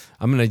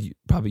 I'm gonna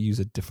probably use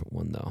a different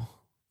one though.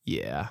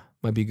 Yeah,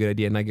 might be a good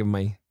idea. And I give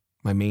him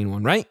my main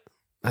one, right?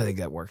 I think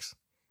that works.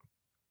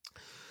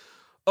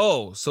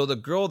 Oh, so the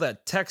girl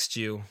that texts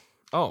you.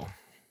 Oh,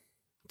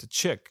 it's a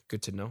chick.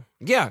 Good to know.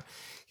 Yeah,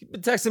 he's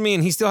been texting me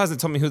and he still hasn't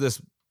told me who this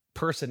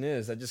person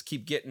is. I just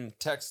keep getting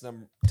text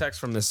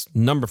from this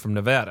number from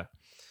Nevada.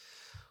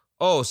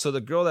 Oh, so the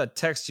girl that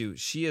texts you,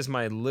 she is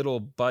my little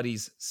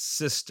buddy's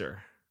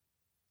sister.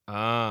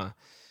 Ah,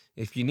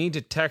 if you need to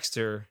text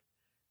her,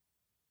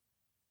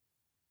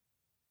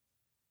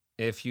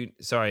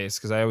 sorry, it's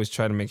because I always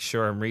try to make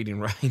sure I'm reading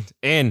right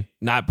and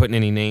not putting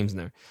any names in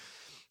there.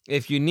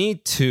 If you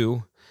need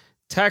to,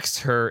 text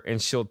her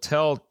and she'll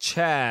tell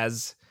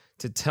Chaz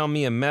to tell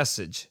me a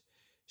message.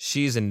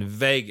 She's in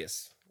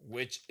Vegas,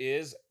 which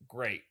is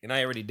great. And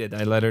I already did.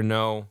 I let her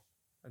know.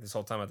 This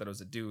whole time I thought it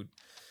was a dude.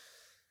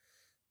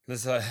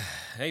 I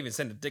even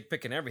sent a dick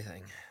pic and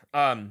everything.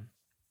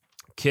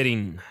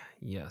 Kidding.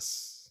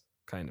 Yes,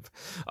 kind of.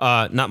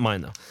 Not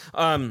mine though.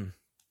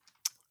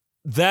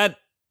 That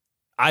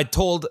I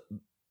told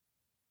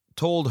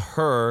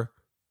her,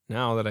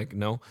 now that I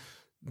know,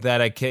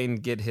 that I can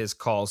get his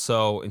call.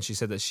 So, and she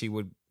said that she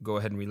would go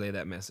ahead and relay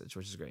that message,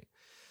 which is great.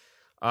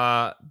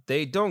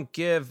 They don't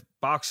give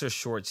boxer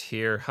shorts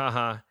here.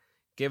 Haha.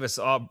 Give us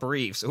all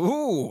briefs.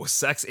 Ooh,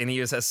 sex. And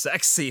he says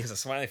sexy as a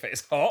smiley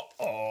face.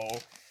 Uh-oh.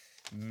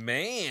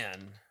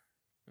 Man,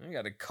 I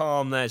gotta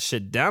calm that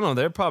shit down over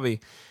there.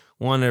 Probably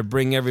want to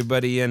bring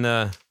everybody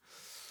in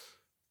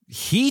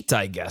heat,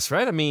 I guess,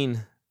 right? I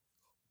mean,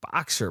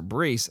 boxer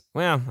briefs.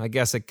 Well, I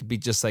guess it could be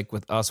just like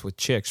with us with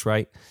chicks,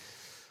 right?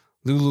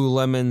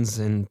 Lululemons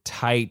and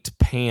tight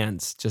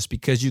pants. Just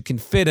because you can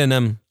fit in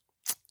them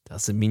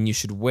doesn't mean you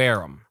should wear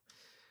them.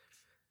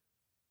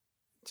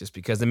 Just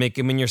because they make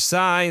them in your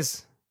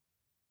size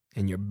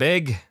and you're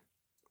big.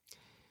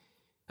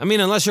 I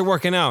mean, unless you're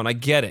working out, I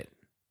get it.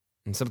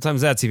 And sometimes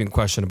that's even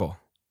questionable.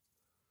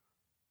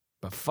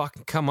 But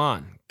fucking come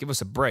on. Give us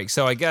a break.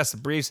 So I guess the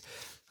briefs,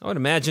 I would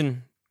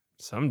imagine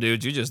some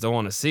dudes you just don't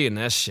want to see in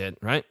that shit,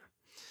 right?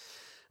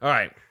 All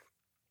right.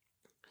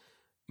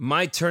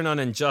 My turn on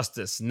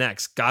Injustice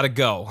next. Gotta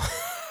go.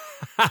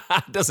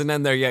 Doesn't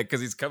end there yet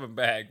because he's coming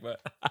back. But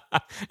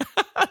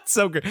that's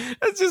so good.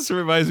 That just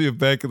reminds me of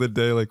back in the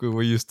day, like when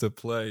we used to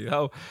play.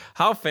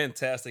 How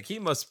fantastic. He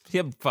must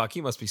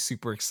be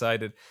super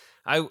excited.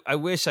 I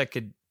wish I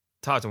could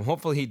talk to him.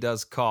 Hopefully he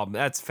does call.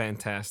 That's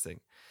fantastic.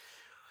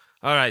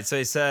 All right, so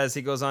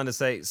he goes on to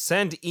say,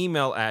 send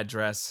email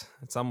address.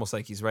 It's almost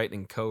like he's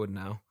writing code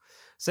now.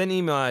 Send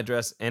email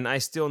address, and I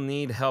still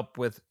need help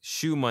with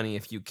shoe money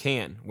if you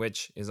can,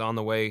 which is on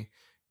the way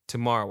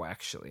tomorrow,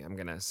 actually. I'm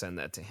going to send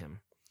that to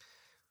him.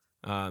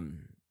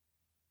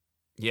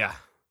 Yeah.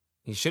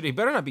 He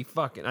better not be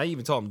fucking. I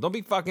even told him, don't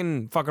be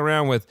fucking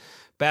around with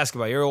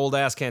basketball. Your old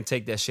ass can't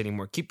take that shit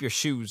anymore. Keep your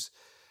shoes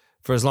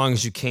for as long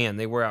as you can.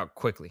 They wear out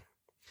quickly.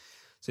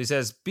 So he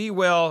says, be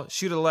well,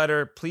 shoot a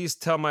letter. Please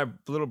tell my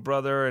little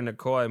brother and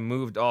Nicole I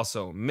moved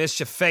also. Miss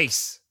your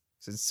face.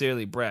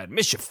 Sincerely, Brad.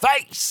 Miss your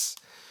face.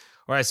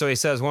 All right, so he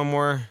says one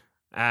more.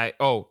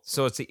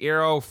 So it's the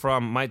arrow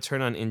from My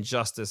Turn on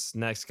Injustice.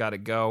 Next, gotta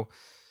go.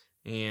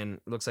 And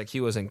looks like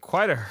he was in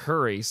quite a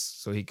hurry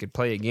so he could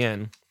play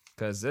again.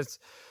 Because this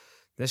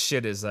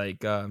shit is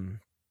like,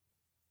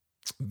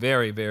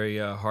 Very, very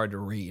hard to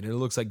read. It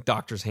looks like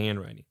doctor's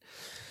handwriting.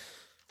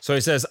 So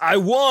he says, I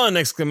won!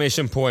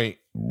 Exclamation point.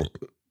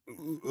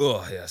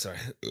 Oh, yeah, sorry.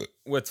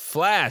 With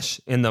Flash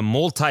in the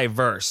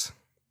multiverse.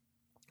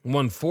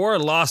 Won 4,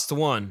 lost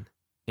 1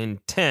 in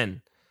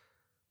 10.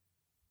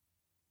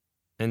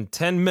 In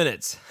 10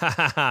 minutes.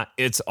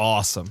 It's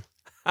awesome.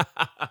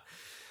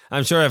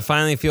 I'm sure it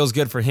finally feels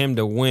good for him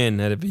to win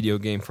at a video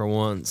game for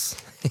once.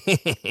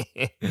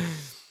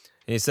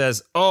 He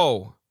says,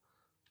 oh,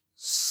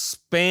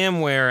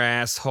 spamware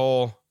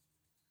asshole.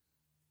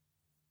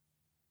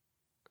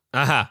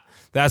 Aha,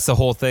 that's the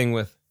whole thing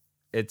with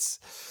it's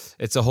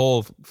a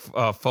whole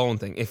phone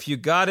thing. If you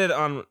got it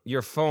on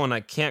your phone, I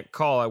can't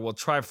call. I will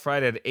try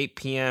Friday at 8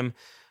 p.m.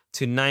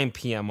 to 9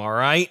 p.m. All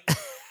right.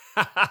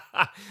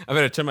 I'm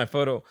gonna turn my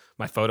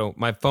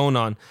phone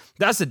on.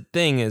 That's the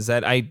thing, is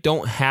that I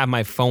don't have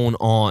my phone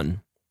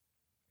on.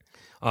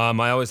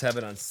 I always have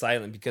it on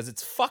silent because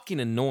it's fucking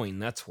annoying.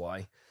 That's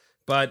why.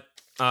 But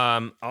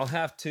I'll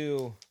have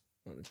to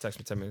text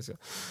me 10 minutes ago.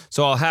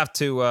 So I'll have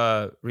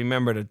to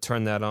remember to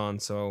turn that on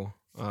so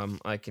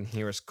I can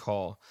hear his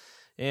call.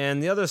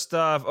 And the other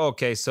stuff,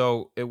 okay,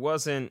 so it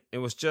was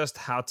just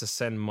how to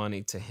send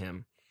money to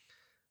him.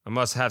 I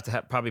must have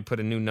to probably put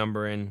a new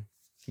number in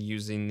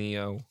using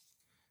the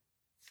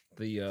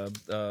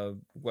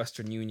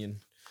Western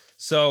Union.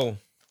 So,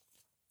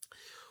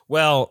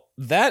 well,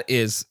 that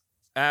is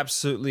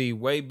absolutely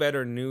way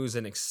better news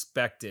than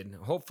expected.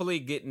 Hopefully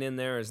getting in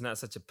there is not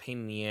such a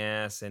pain in the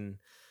ass and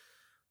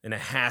a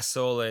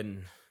hassle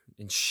and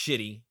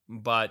shitty,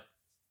 but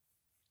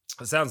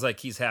it sounds like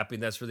he's happy.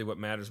 That's really what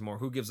matters more.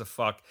 Who gives a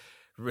fuck,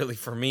 really,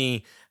 for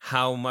me,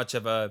 how much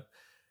of a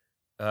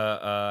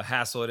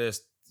hassle it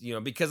is, you know,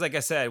 because like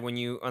I said, when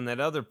you, on that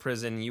other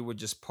prison, you would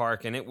just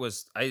park and it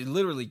was, I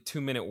literally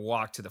 2-minute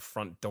walk to the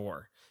front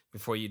door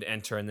before you'd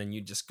enter and then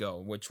you'd just go,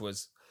 which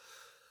was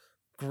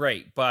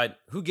great. But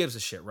who gives a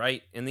shit,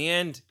 right? In the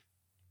end,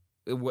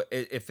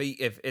 if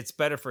it's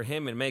better for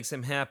him and makes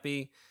him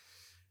happy,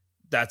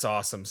 that's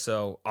awesome.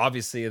 So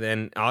obviously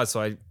then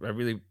also I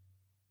really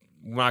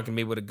not going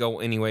to be able to go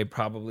anyway,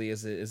 probably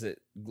as it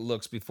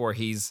looks before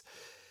he's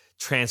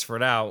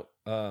transferred out.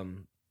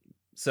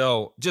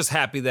 So just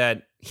happy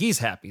that he's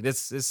happy.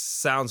 This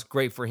sounds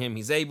great for him.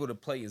 He's able to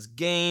play his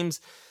games.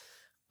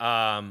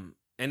 And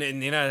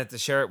then you don't have to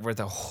share it with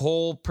the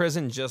whole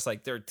prison, just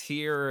like their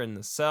tier and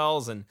the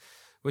cells, and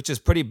which is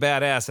pretty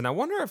badass. And I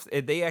wonder if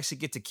they actually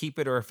get to keep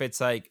it, or if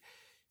it's like,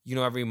 you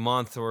know, every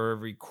month or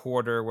every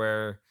quarter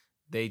where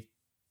they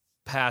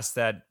pass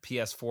that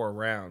PS4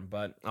 around.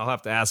 But I'll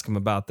have to ask him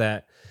about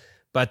that.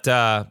 But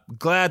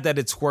glad that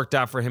it's worked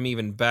out for him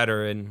even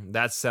better, and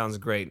that sounds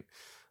great.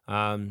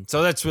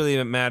 So that's really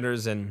what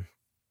matters, and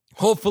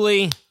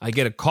hopefully I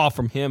get a call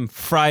from him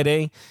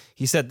Friday.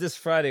 He said this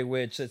Friday,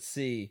 which, let's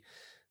see,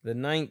 the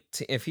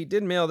 19th. If he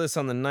did mail this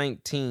on the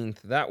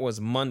 19th, that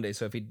was Monday.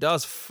 So if he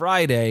does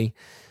Friday,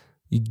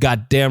 you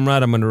goddamn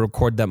right I'm going to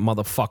record that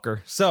motherfucker.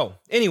 So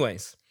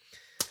anyways,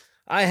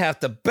 I have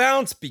to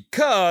bounce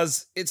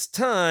because it's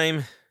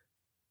time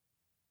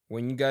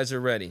when you guys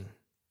are ready.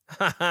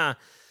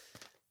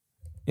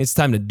 It's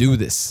time to do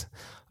this.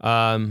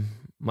 Might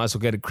as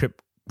well get a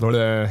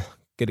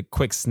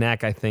quick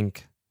snack, I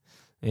think,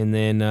 and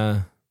then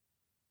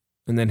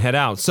head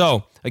out.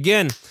 So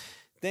again,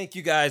 thank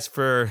you guys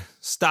for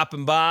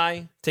stopping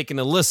by, taking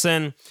a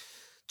listen.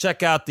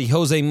 Check out the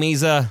Jose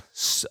Meza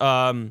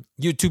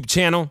YouTube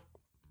channel.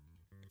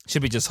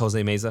 Should be just Jose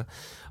Meza.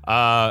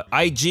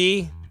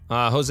 IG,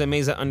 Jose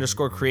Meza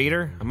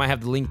 _creator. I might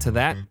have the link to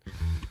that.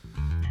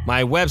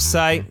 My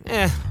website,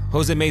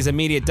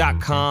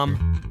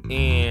 josemezamedia.com,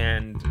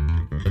 and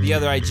the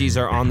other IGs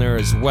are on there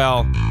as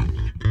well.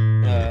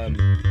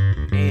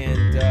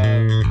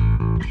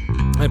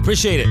 I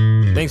appreciate it.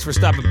 Thanks for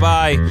stopping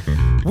by.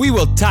 We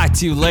will talk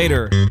to you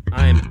later.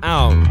 I am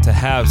out to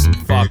have some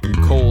fucking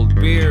cold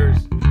beers,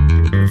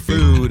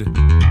 food,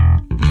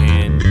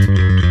 and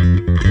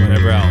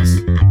whatever else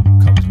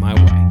comes my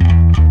way.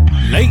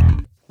 Late.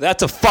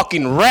 That's a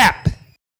fucking wrap.